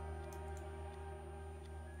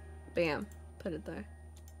 Bam. Put it there.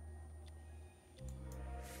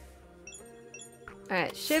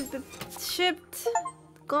 Alright, shipped.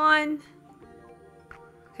 Gone.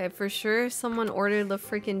 Okay, for sure someone ordered the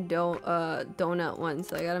freaking donut one,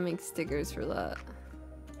 so I gotta make stickers for that.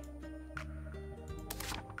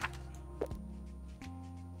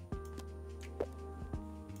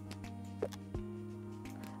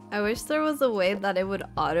 I wish there was a way that it would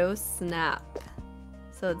auto snap,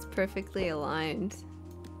 so it's perfectly aligned.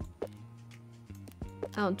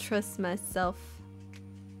 I don't trust myself.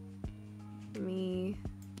 Let me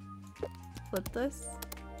flip this.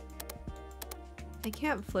 I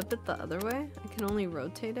can't flip it the other way. I can only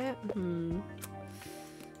rotate it. I'd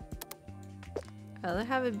rather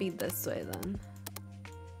have it be this way then.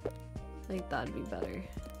 I think that'd be better.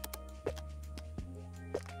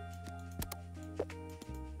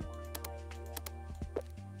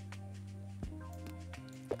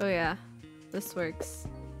 Oh yeah, this works.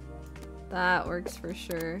 That works for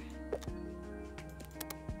sure.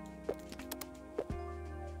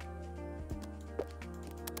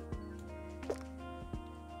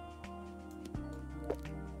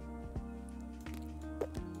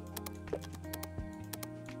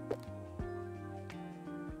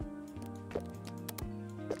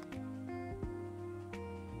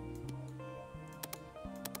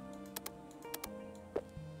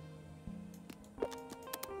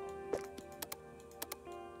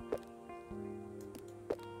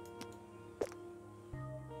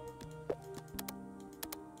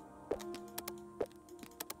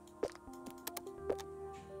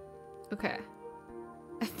 Okay.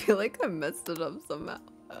 I feel like I messed it up somehow.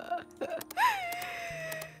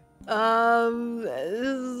 I'm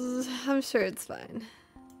sure it's fine.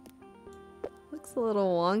 Looks a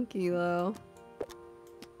little wonky though.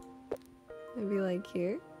 Maybe like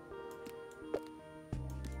here?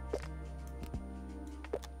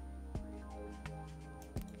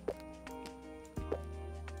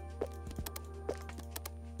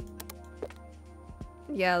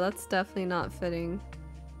 Yeah, that's definitely not fitting.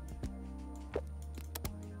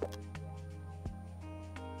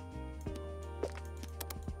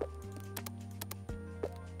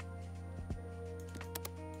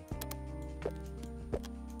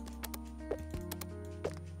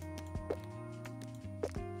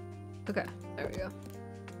 Okay, there we go.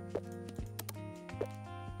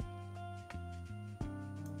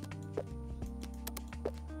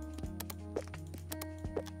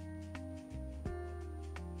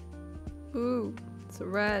 Ooh, it's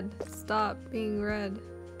red. Stop being red.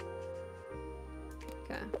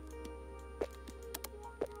 Okay.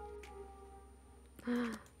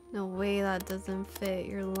 No way that doesn't fit.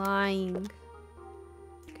 You're lying.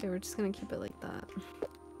 Okay, we're just gonna keep it like that.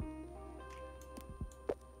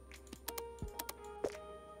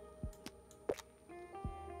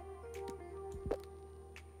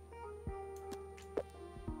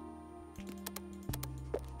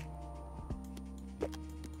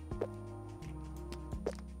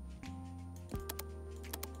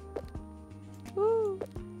 Woo.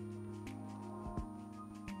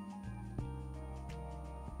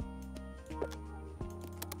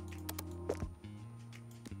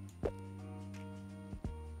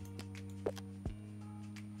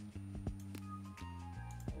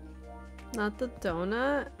 Not the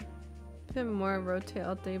donut? Bit more, rotate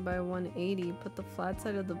out there by 180. Put the flat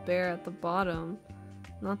side of the bear at the bottom.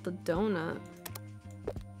 Not the donut.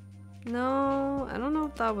 No, I don't know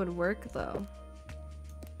if that would work though.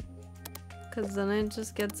 Cause then it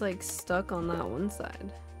just gets like stuck on that one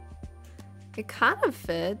side. It kind of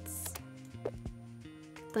fits.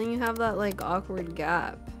 Then you have that like awkward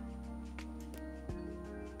gap.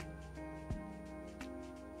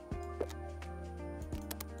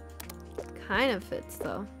 Kind of fits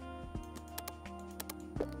though.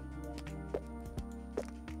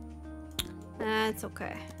 That's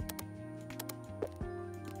okay.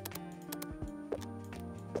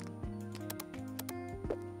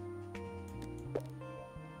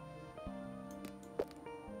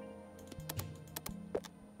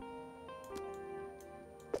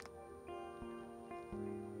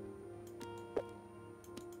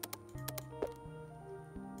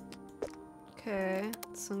 Okay,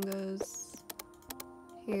 this one goes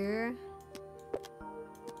here.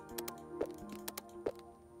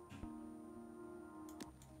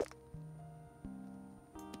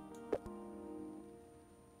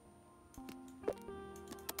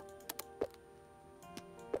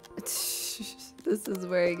 This is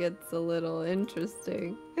where it gets a little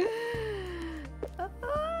interesting.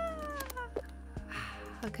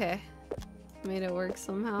 Okay, made it work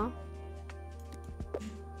somehow.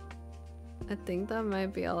 I think that might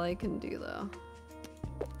be all I can do though.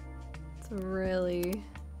 It's really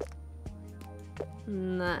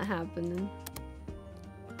not happening.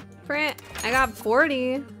 Print! I got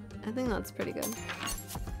 40! I think that's pretty good.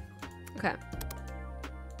 Okay.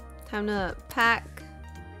 Time to pack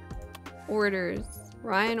orders.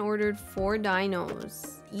 Ryan ordered 4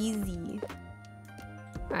 dinos. Easy.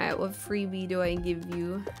 Alright, what freebie do I give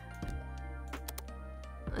you?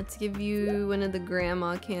 Let's give you one of the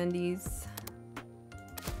grandma candies.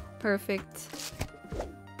 Perfect.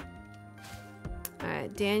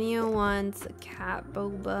 Alright, Daniel wants a cat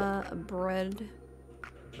boba, a bread,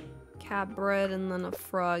 cat bread, and then a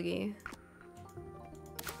froggy.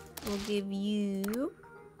 We'll give you...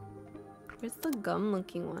 Where's the gum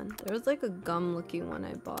looking one? There was like a gum looking one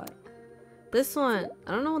I bought. This one,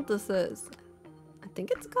 I don't know what this is. I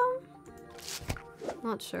think it's gum?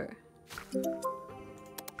 Not sure.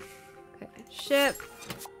 Okay, ship.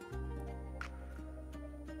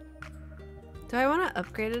 Do I want to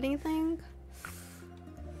upgrade anything?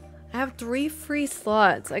 I have 3 free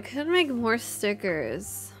slots. I could make more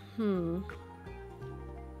stickers. I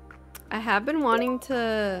have been wanting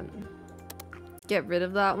to get rid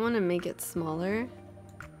of that one and make it smaller.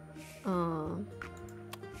 Trying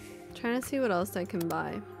to see what else I can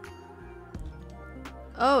buy.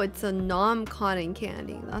 Oh, it's a Nom cotton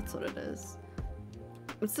candy. That's what it is.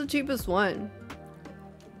 It's the cheapest one.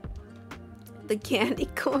 The candy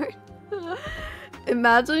corn.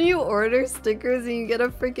 Imagine you order stickers and you get a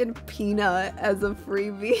freaking peanut as a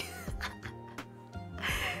freebie.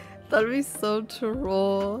 That'd be so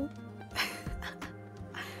troll.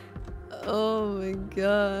 Oh my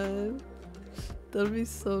god. That'd be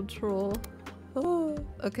so troll. Oh.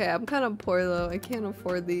 Okay, I'm kind of poor though. I can't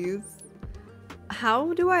afford these.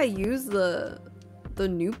 How do I use the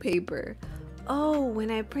new paper? Oh, when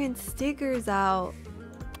I print stickers out,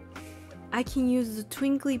 I can use the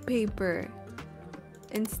twinkly paper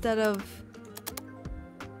instead of,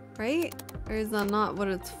 right? Or is that not what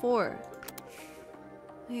it's for?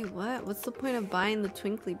 Wait, what? What's the point of buying the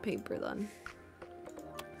twinkly paper then?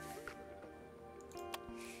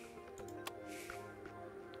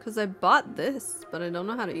 Because I bought this, but I don't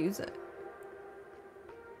know how to use it.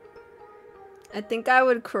 I think I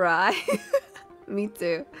would cry. Me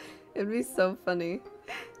too. It'd be so funny.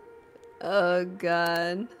 Oh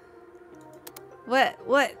god.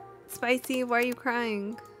 What? Spicy, why are you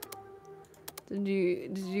crying?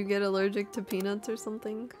 Did you get allergic to peanuts or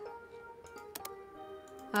something?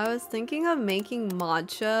 I was thinking of making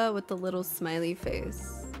matcha with the little smiley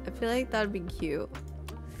face. I feel like that'd be cute.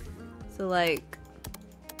 So like,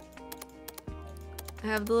 I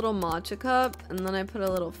have the little matcha cup and then I put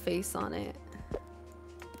a little face on it.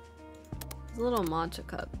 It's a little matcha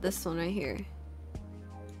cup. This one right here.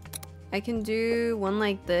 I can do one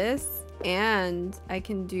like this and I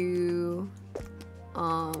can do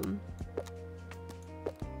a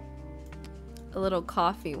little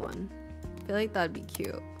coffee one. I feel like that'd be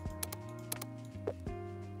cute.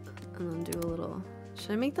 And then do a little...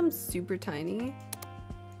 Should I make them super tiny?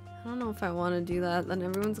 I don't know if I want to do that. Then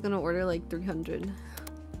everyone's gonna order like 300.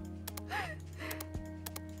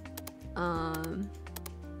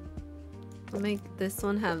 I'll make this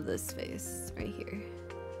one have this face right here.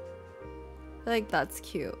 I feel like that's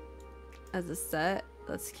cute. As a set,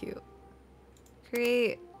 that's cute.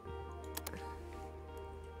 Create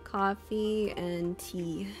coffee and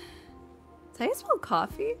tea. Did I spell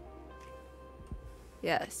coffee?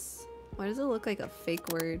 Yes. Why does it look like a fake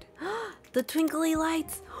word? The twinkly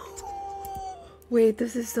lights! Wait,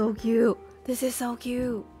 this is so cute. This is so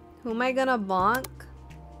cute. Who am I gonna bonk?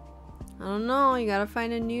 I don't know. You gotta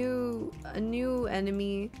find a new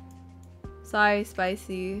enemy. Sorry,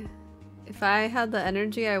 Spicy. If I had the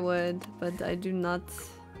energy, I would, but I do not.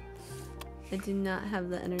 I do not have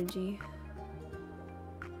the energy.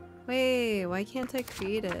 Wait, why can't I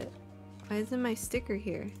create it? Why isn't my sticker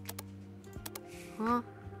here? Huh?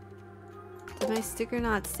 Did my sticker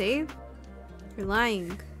not save? You're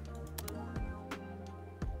lying.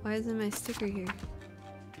 Why isn't my sticker here?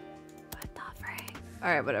 What the frick?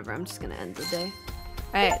 Alright, whatever. I'm just gonna end the day.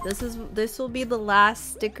 Alright, this will be the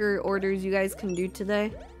last sticker orders you guys can do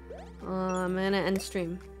today. I'm gonna end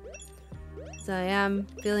stream. So I am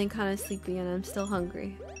feeling kind of sleepy and I'm still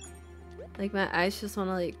hungry. Like my eyes just want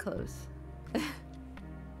to like close.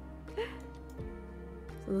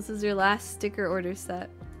 So this is your last sticker order set.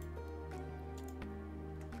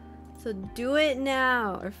 So do it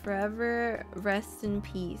now or forever rest in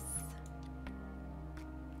peace.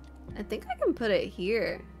 I think I can put it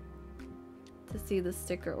here to see the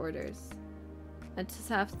sticker orders. I just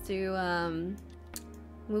have to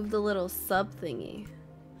move the little sub thingy.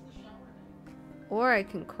 Or I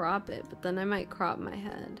can crop it, but then I might crop my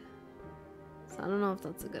head. So I don't know if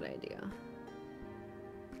that's a good idea.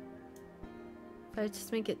 If I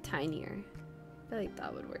just make it tinier, I feel like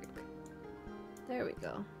that would work. There we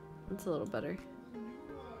go. That's a little better.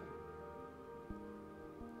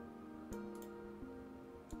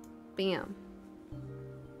 Bam.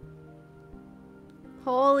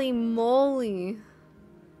 Holy moly.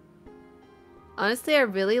 Honestly, I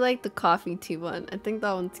really like the coffee tea one. I think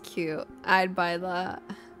that one's cute. I'd buy that.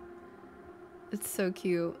 It's so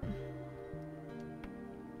cute.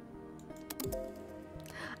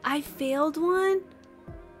 I failed one?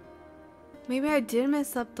 Maybe I did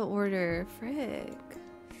mess up the order. Frick.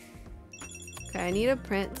 Okay, I need to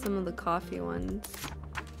print some of the coffee ones.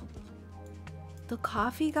 The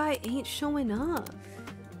coffee guy ain't showing up.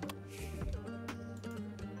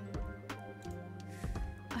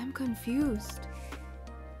 I'm confused.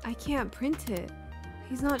 I can't print it.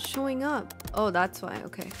 He's not showing up. Oh, that's why.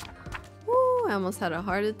 Okay. Woo, I almost had a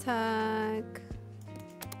heart attack.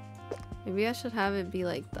 Maybe I should have it be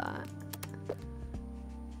like that.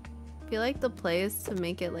 I feel like the play is to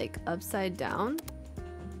make it like upside down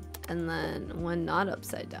and then one not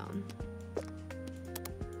upside down.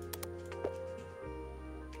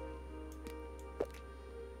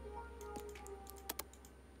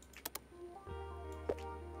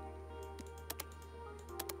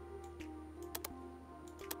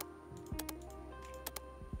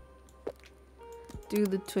 Dude,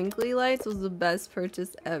 the twinkly lights was the best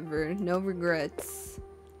purchase ever. No regrets.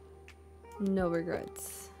 No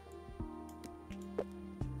regrets.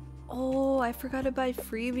 Oh, I forgot to buy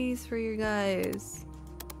freebies for you guys.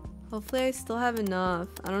 Hopefully I still have enough.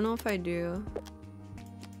 I don't know if I do.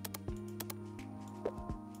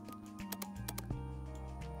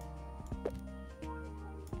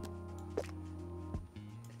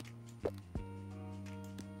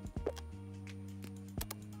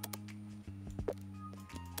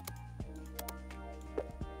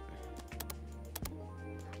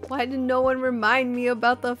 Why did no one remind me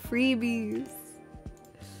about the freebies?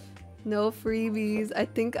 No freebies. I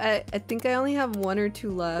think I only have 1 or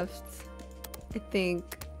 2 left. I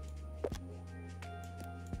think.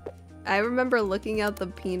 I remember looking at the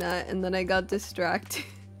peanut and then I got distracted.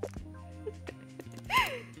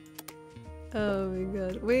 Oh my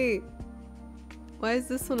god. Wait. Why is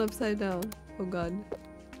this one upside down? Oh god.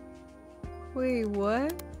 Wait,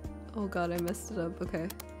 what? Oh god, I messed it up. Okay.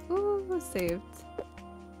 Ooh, saved.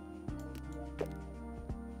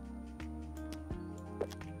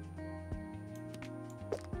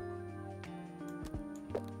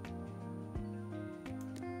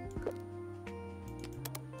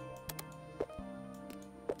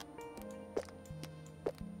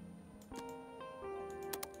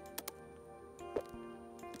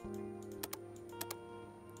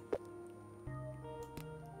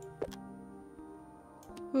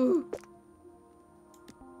 Ooh.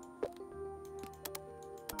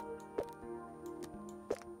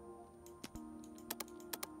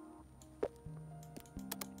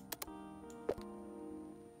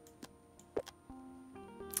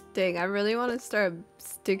 Dang, I really want to start a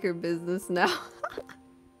sticker business now.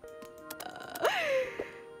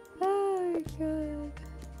 Oh my god.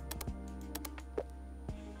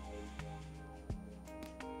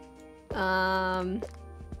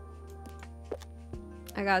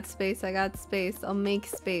 I got space, I got space. I'll make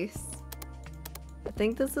space. I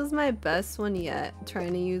think this is my best one yet.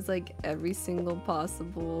 Trying to use like every single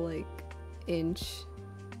possible like inch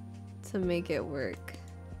to make it work.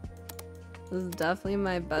 This is definitely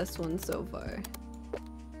my best one so far.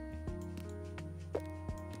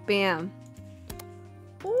 Bam.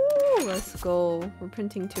 Ooh, let's go. We're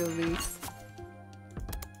printing 2 of these.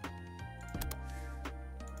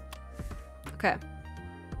 Okay.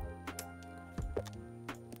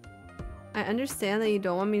 I understand that you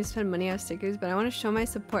don't want me to spend money on stickers, but I want to show my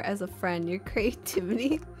support as a friend. Your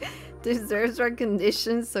creativity deserves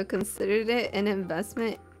recognition, so consider it an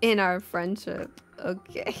investment in our friendship.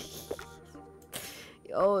 Okay.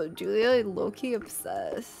 Yo, Julia low-key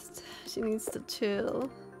obsessed. She needs to chill.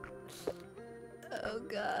 Oh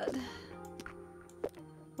god.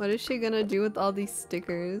 What is she gonna do with all these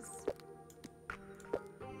stickers?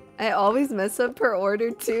 I always mess up her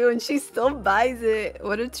order too, and she still buys it.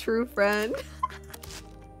 What a true friend.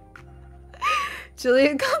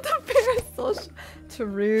 Julia got the parasol.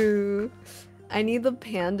 True. I need the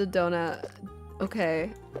panda donut.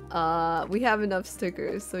 Okay. We have enough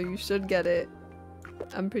stickers, so you should get it.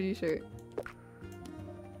 I'm pretty sure.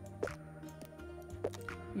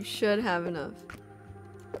 You should have enough.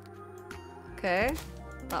 Okay.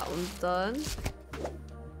 That one's done.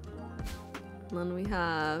 And then we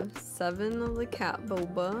have 7 of the cat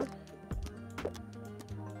boba.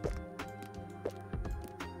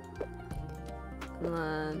 And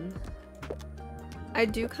then I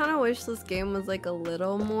do kind of wish this game was like a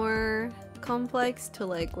little more complex, to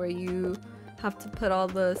like where you have to put all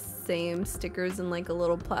the same stickers in like a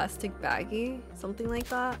little plastic baggie. Something like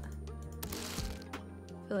that.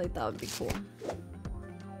 I feel like that would be cool.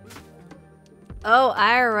 Oh,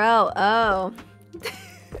 IRL. Oh.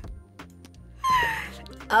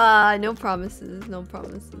 No promises, no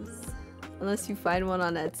promises. Unless you find one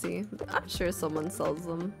on Etsy. I'm sure someone sells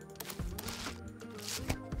them.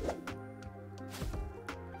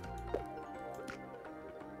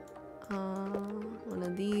 One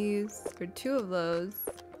of these, or 2 of those.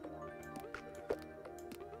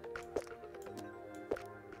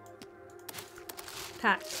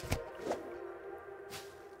 Pack.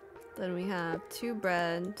 Then we have 2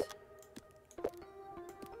 bread.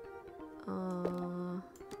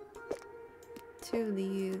 2 of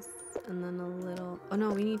these, and then a little. Oh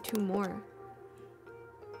no, we need 2 more.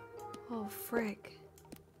 Oh frick.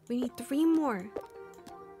 We need 3 more.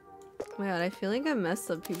 Oh my god, I feel like I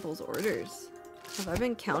messed up people's orders. Have I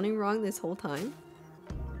been counting wrong this whole time?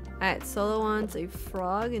 Alright, Solo wants a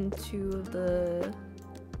frog and 2 of the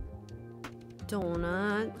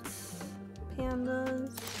donuts,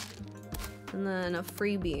 pandas, and then a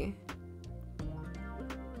freebie.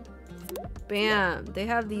 Bam! They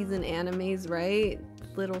have these in animes, right?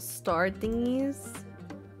 Little star thingies.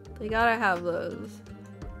 They gotta have those.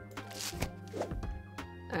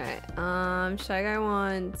 Alright, Shy Guy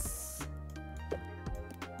wants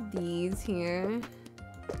these here.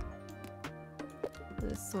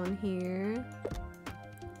 This one here.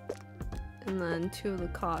 And then 2 of the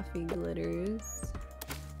coffee glitters.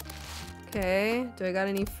 Okay, do I got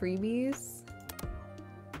any freebies?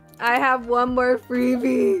 I have 1 more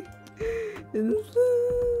freebie!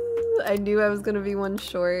 I knew I was gonna be 1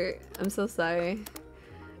 short. I'm so sorry.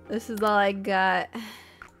 This is all I got.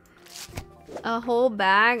 A whole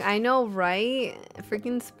bag? I know, right?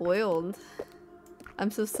 Freaking spoiled.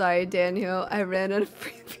 I'm so sorry, Daniel. I ran out of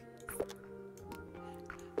freebies.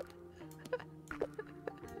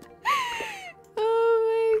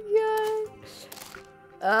 Oh my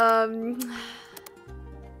god.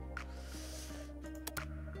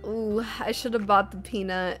 Ooh, I should have bought the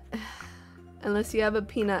peanut. Unless you have a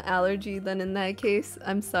peanut allergy, then in that case,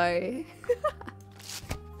 I'm sorry.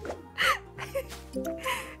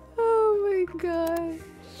 Oh my god.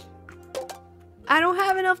 I don't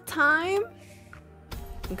have enough time?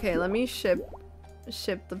 Okay, let me ship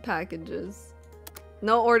the packages.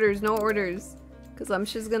 No orders, no orders. Because I'm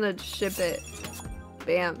just gonna ship it.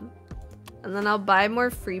 Bam. And then I'll buy more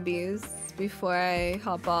freebies before I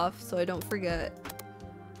hop off so I don't forget.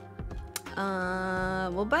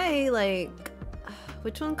 We'll buy like...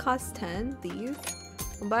 Which one costs 10? These?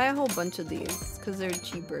 We'll buy a whole bunch of these because they're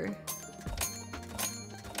cheaper.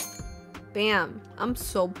 Bam. I'm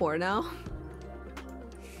so poor now.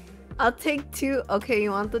 I'll take 2. Okay, you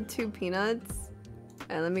want the 2 peanuts?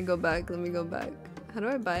 Alright, let me go back. Let me go back. How do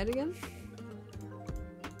I buy it again?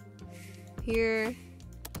 Here.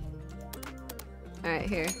 Alright,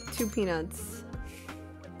 here. 2 peanuts.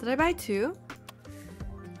 Did I buy 2?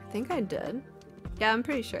 I think I did. Yeah, I'm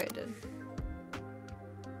pretty sure I did.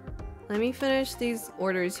 Let me finish these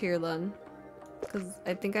orders here then. Because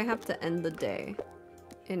I think I have to end the day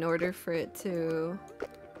in order for it to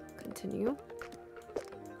continue.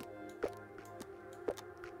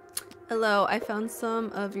 Hello, I found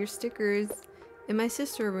some of your stickers in my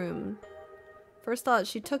sister's room. First thought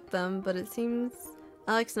she took them, but it seems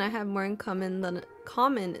Alex and I have more in common than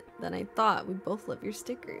I thought. We both love your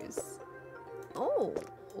stickers. Oh,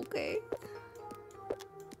 okay.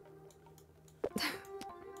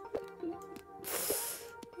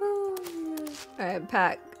 Alright,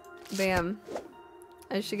 pack. Bam.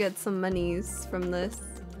 I should get some monies from this.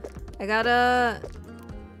 I gotta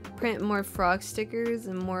print more frog stickers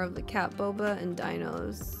and more of the cat boba and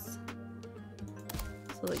dinos.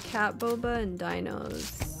 So the cat boba and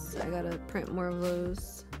dinos. I gotta print more of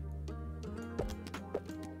those.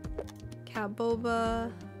 Cat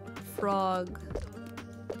boba, frog.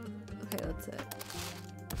 Okay, that's it.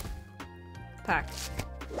 Pack.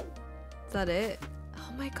 Is that it?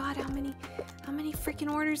 Oh my god, how many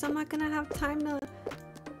freaking orders? I'm not gonna have time to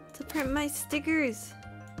print my stickers.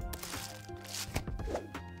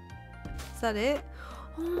 Is that it?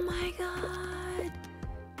 Oh my god.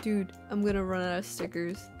 Dude, I'm gonna run out of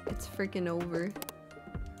stickers. It's freaking over.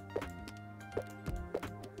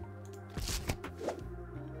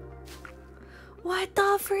 What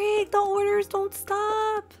the freak? The orders don't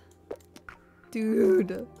stop.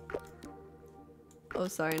 Dude. Oh,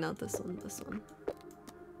 sorry, not this one. This one.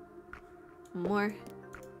 More.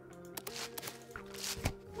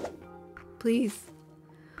 Please.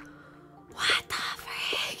 What the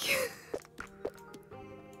frick?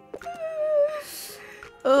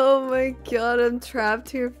 Oh my god, I'm trapped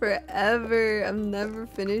here forever. I'm never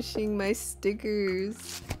finishing my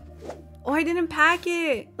stickers. Oh, I didn't pack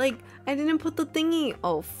it. Like, I didn't put the thingy.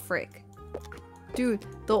 Oh, frick. Dude,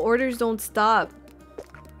 the orders don't stop.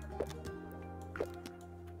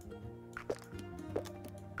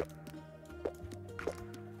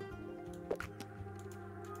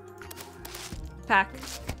 Pack.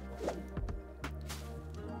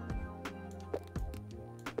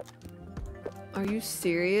 Are you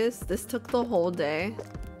serious? This took the whole day.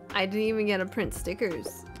 I didn't even get to print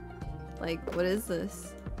stickers. Like, what is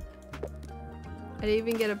this? I didn't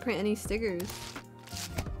even get to print any stickers.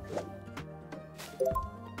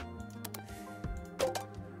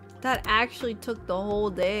 That actually took the whole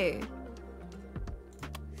day.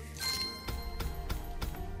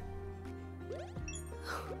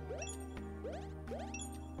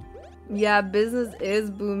 Yeah, business is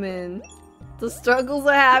booming. The struggles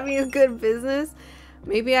of having a good business.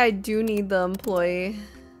 Maybe I do need the employee.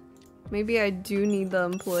 Maybe I do need the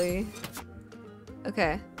employee.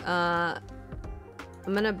 Okay, I'm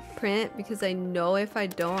gonna print because I know if I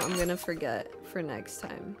don't, I'm gonna forget for next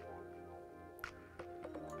time.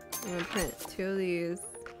 I'm gonna print 2 of these.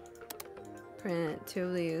 Print 2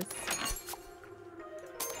 of these.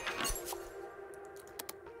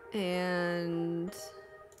 And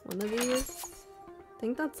 1 of these. I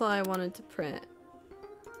think that's all I wanted to print.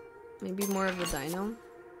 Maybe more of a dino.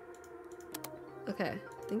 Okay,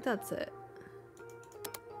 I think that's it.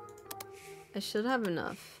 I should have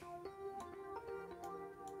enough.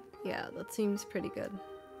 Yeah, that seems pretty good.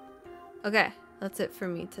 Okay, that's it for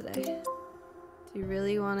me today. Do you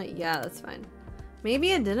really want it? Yeah, that's fine.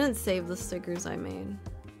 Maybe I didn't save the stickers I made.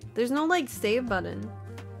 There's no like save button.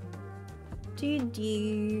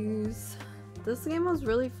 GG's. This game was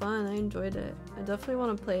really fun. I enjoyed it. I definitely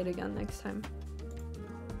want to play it again next time.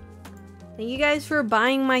 Thank you guys for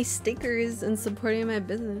buying my stickers and supporting my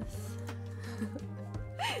business.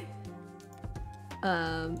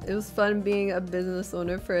 It was fun being a business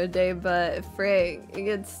owner for a day, but frick, it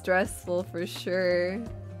gets stressful for sure.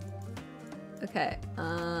 Okay,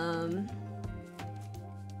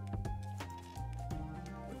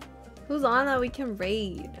 who's on that we can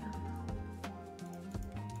raid?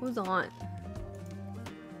 Who's on?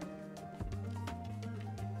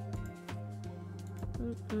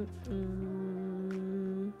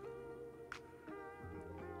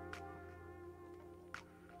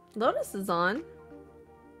 Lotus is on.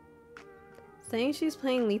 Saying she's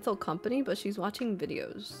playing Lethal Company, but she's watching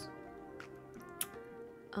videos.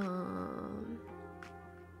 I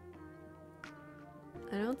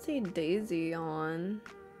don't see Daisy on.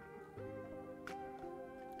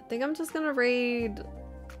 I think I'm just gonna raid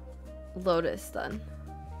Lotus then.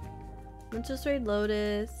 Let's just raid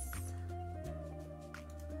Lotus.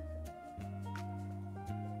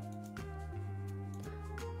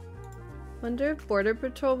 Wonder if Border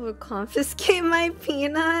Patrol would confiscate my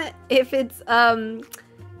peanut if it's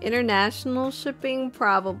international shipping.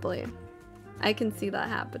 Probably. I can see that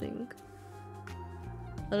happening.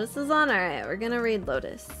 Lotus is on. Alright, we're gonna raid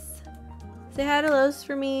Lotus. Say hi to Lotus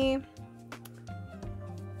for me.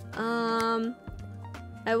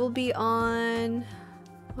 I will be on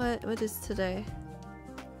what is today?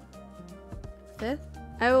 5th?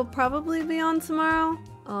 I will probably be on tomorrow.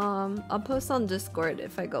 I'll post on Discord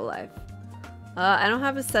if I go live. I don't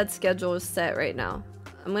have a set schedule set right now.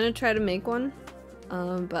 I'm gonna try to make one,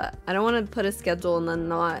 but I don't want to put a schedule and then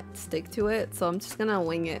not stick to it, so I'm just gonna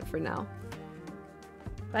wing it for now.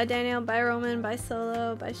 Bye Daniel, bye Roman, bye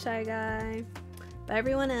Solo, bye Shy Guy, bye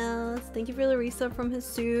everyone else. Thank you for Larissa from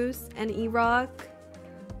Jesus and E-Rock,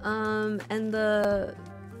 and the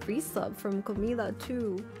resub from Comida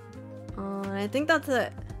too. I think that's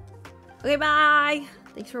it. Okay, bye!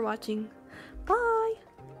 Thanks for watching. Bye!